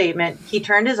finished his statement, he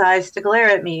turned his eyes to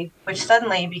glare at me, which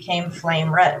suddenly became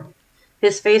flame red.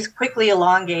 His face quickly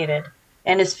elongated,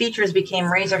 and his features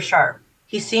became razor sharp.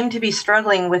 He seemed to be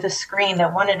struggling with a screen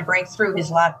that wanted to break through his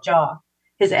locked jaw.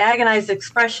 His agonized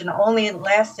expression only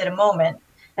lasted a moment,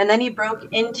 and then he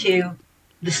broke into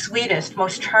the sweetest,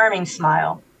 most charming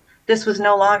smile. This was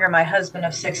no longer my husband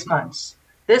of 6 months.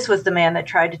 This was the man that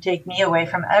tried to take me away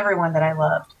from everyone that I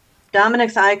loved.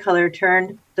 Dominic's eye color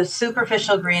turned the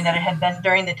superficial green that it had been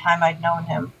during the time I'd known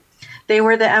him. They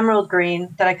were the emerald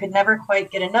green that I could never quite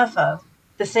get enough of,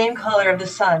 the same color of the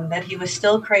sun that he was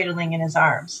still cradling in his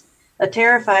arms. A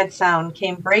terrified sound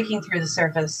came breaking through the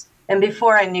surface, and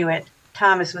before I knew it,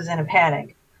 Thomas was in a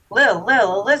panic. Lil,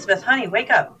 Elizabeth, honey, wake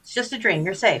up. It's just a dream.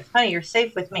 You're safe. Honey, you're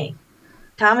safe with me."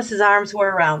 Thomas's arms were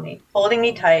around me, holding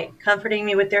me tight, comforting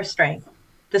me with their strength.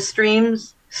 The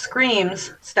screams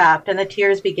stopped, and the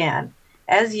tears began.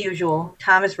 As usual,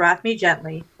 Thomas rocked me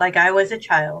gently, like I was a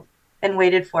child, and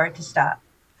waited for it to stop.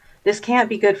 "This can't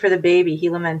be good for the baby," he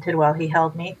lamented while he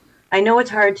held me. "I know it's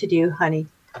hard to do, honey.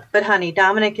 But honey,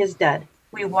 Dominic is dead.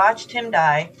 We watched him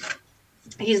die.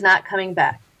 He's not coming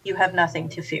back. You have nothing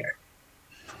to fear."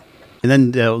 And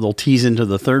then they'll tease into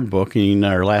the third book. In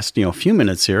our last few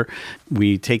minutes here,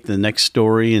 we take the next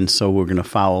story, and so we're going to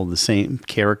follow the same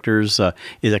characters.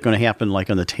 Is that going to happen like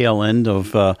on the tail end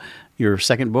of your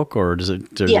second book, or does it?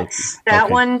 Yes, that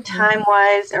one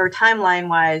time-wise or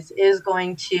timeline-wise is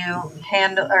going to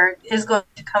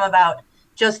come about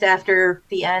just after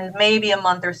the end, maybe a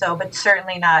month or so, but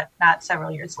certainly not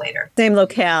several years later. Same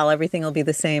locale. Everything will be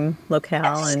the same locale.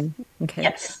 Yes. And okay.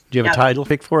 Yes. Do you have a title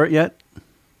pick for it yet?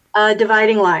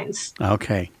 Dividing Lines.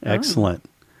 Okay, excellent.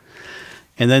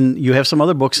 And then you have some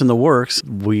other books in the works.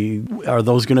 Are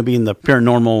those going to be in the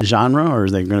paranormal genre, or are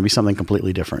they going to be something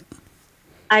completely different?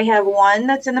 I have one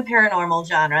that's in the paranormal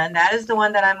genre, and that is the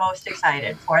one that I'm most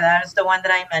excited for. That is the one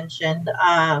that I mentioned.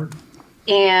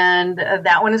 And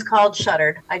that one is called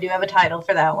Shuttered. I do have a title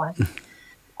for that one.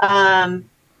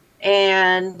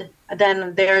 And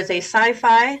then there's a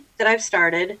sci-fi that I've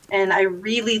started, and I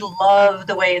really love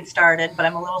the way it started, but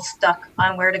I'm a little stuck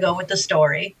on where to go with the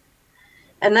story.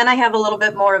 And then I have a little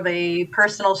bit more of a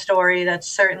personal story that's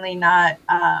certainly not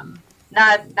in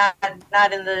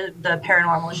the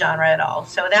paranormal genre at all.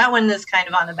 So that one is kind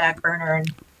of on the back burner,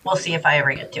 and we'll see if I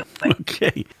ever get to it.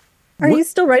 Okay. Are you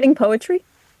still writing poetry?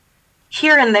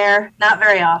 Here and there, not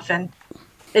very often.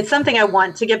 It's something I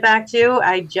want to get back to.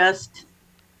 I just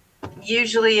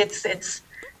usually it's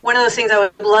one of those things I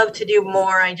would love to do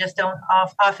more. I just don't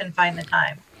often find the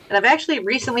time. And I've actually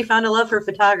recently found a love for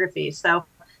photography.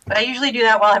 But I usually do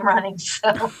that while I'm running.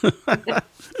 So.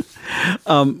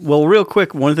 Well, real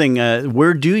quick, one thing,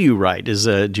 where do you write?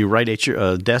 Do you write at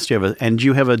your desk? Do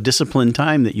you have a disciplined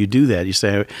time that you do that? You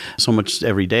say so much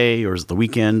every day, or is it the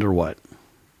weekend, or what?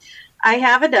 I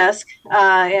have a desk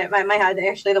at my head,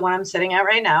 actually the one I'm sitting at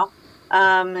right now.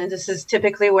 And this is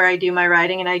typically where I do my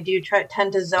writing, and I do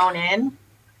tend to zone in.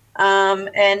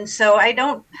 And so I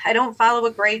don't follow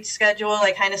a great schedule.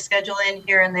 I kind of schedule in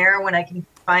here and there when I can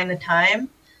find the time.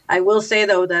 I will say,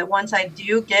 though, that once I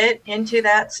do get into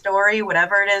that story,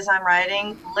 whatever it is I'm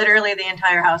writing, literally the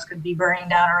entire house could be burning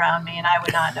down around me and I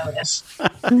would not notice.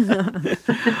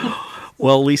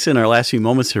 Well, Lisa, in our last few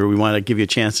moments here, we want to give you a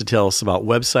chance to tell us about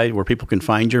website where people can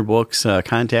find your books,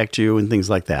 contact you, and things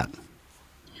like that.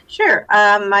 Sure.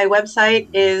 My website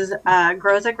is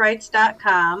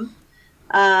grozikWrites.com.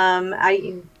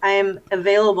 I am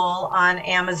available on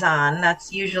Amazon.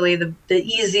 That's usually the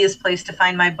easiest place to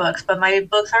find my books, but my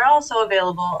books are also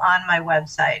available on my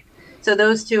website. So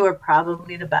those two are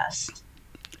probably the best.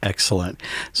 Excellent.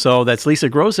 So that's Lisa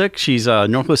Grozik. She's a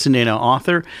Northwest Indiana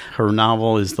author. Her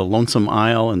novel is The Lonesome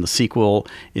Isle, and the sequel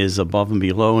is Above and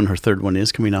Below, and her third one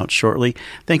is coming out shortly.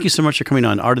 Thank you so much for coming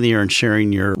on Art on the Air and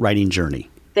sharing your writing journey.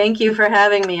 Thank you for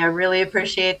having me. I really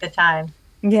appreciate the time.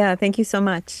 Yeah, thank you so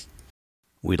much.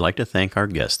 We'd like to thank our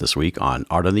guest this week on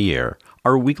Art on the Air,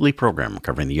 our weekly program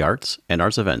covering the arts and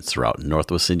arts events throughout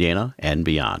Northwest Indiana and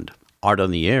beyond. Art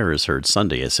on the Air is heard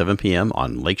Sunday at 7 p.m.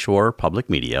 on Lakeshore Public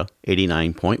Media,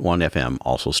 89.1 FM,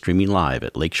 also streaming live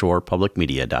at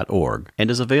lakeshorepublicmedia.org,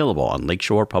 and is available on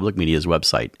Lakeshore Public Media's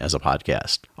website as a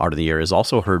podcast. Art on the Air is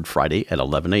also heard Friday at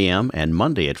 11 a.m. and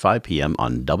Monday at 5 p.m.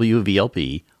 on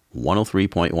WVLP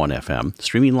 103.1 FM,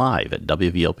 streaming live at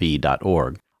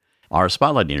wvlp.org. Our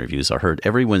Spotlight interviews are heard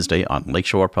every Wednesday on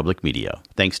Lakeshore Public Media.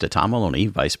 Thanks to Tom Maloney,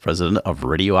 Vice President of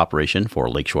Radio Operation for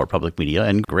Lakeshore Public Media,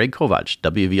 and Greg Kovach,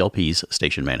 WVLP's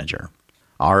Station Manager.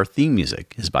 Our theme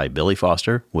music is by Billy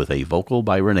Foster with a vocal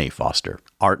by Renee Foster.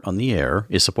 Art on the Air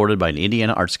is supported by an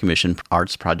Indiana Arts Commission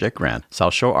Arts Project grant,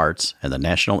 South Shore Arts, and the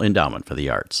National Endowment for the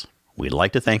Arts. We'd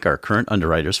like to thank our current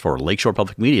underwriters for Lakeshore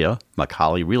Public Media,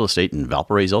 Macaulay Real Estate in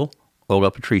Valparaiso,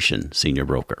 Olga Patrician, Senior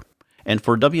Broker. And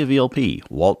for WVLP,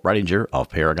 Walt Reidinger of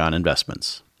Paragon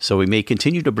Investments. So we may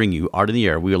continue to bring you Art in the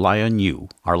Air. We rely on you,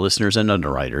 our listeners and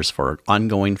underwriters, for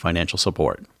ongoing financial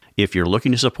support. If you're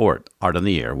looking to support Art on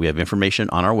the Air, we have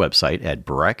information on our website at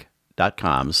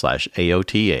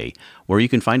breck.com/AOTA, where you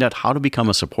can find out how to become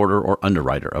a supporter or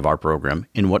underwriter of our program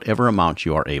in whatever amount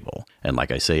you are able. And like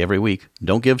I say every week,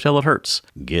 don't give till it hurts.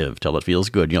 Give till it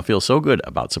feels good. You'll feel so good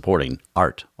about supporting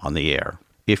Art on the Air.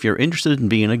 If you're interested in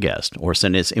being a guest or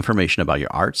send us information about your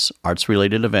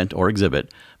arts-related event or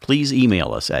exhibit, please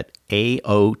email us at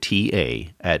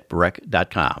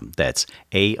aota@breck.com. That's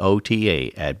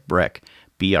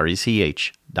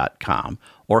aota@breck.com,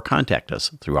 or contact us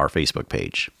through our Facebook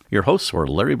page. Your hosts were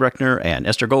Larry Breckner and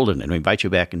Esther Golden, and we invite you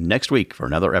back next week for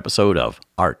another episode of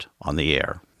Art on the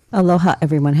Air. Aloha,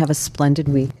 everyone. Have a splendid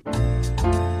week.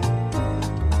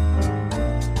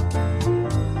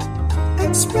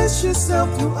 Express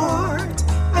yourself through art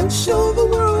and show the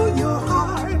world your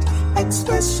heart.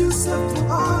 Express yourself through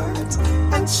art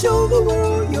and show the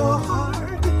world your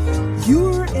heart.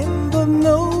 You're in the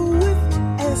know.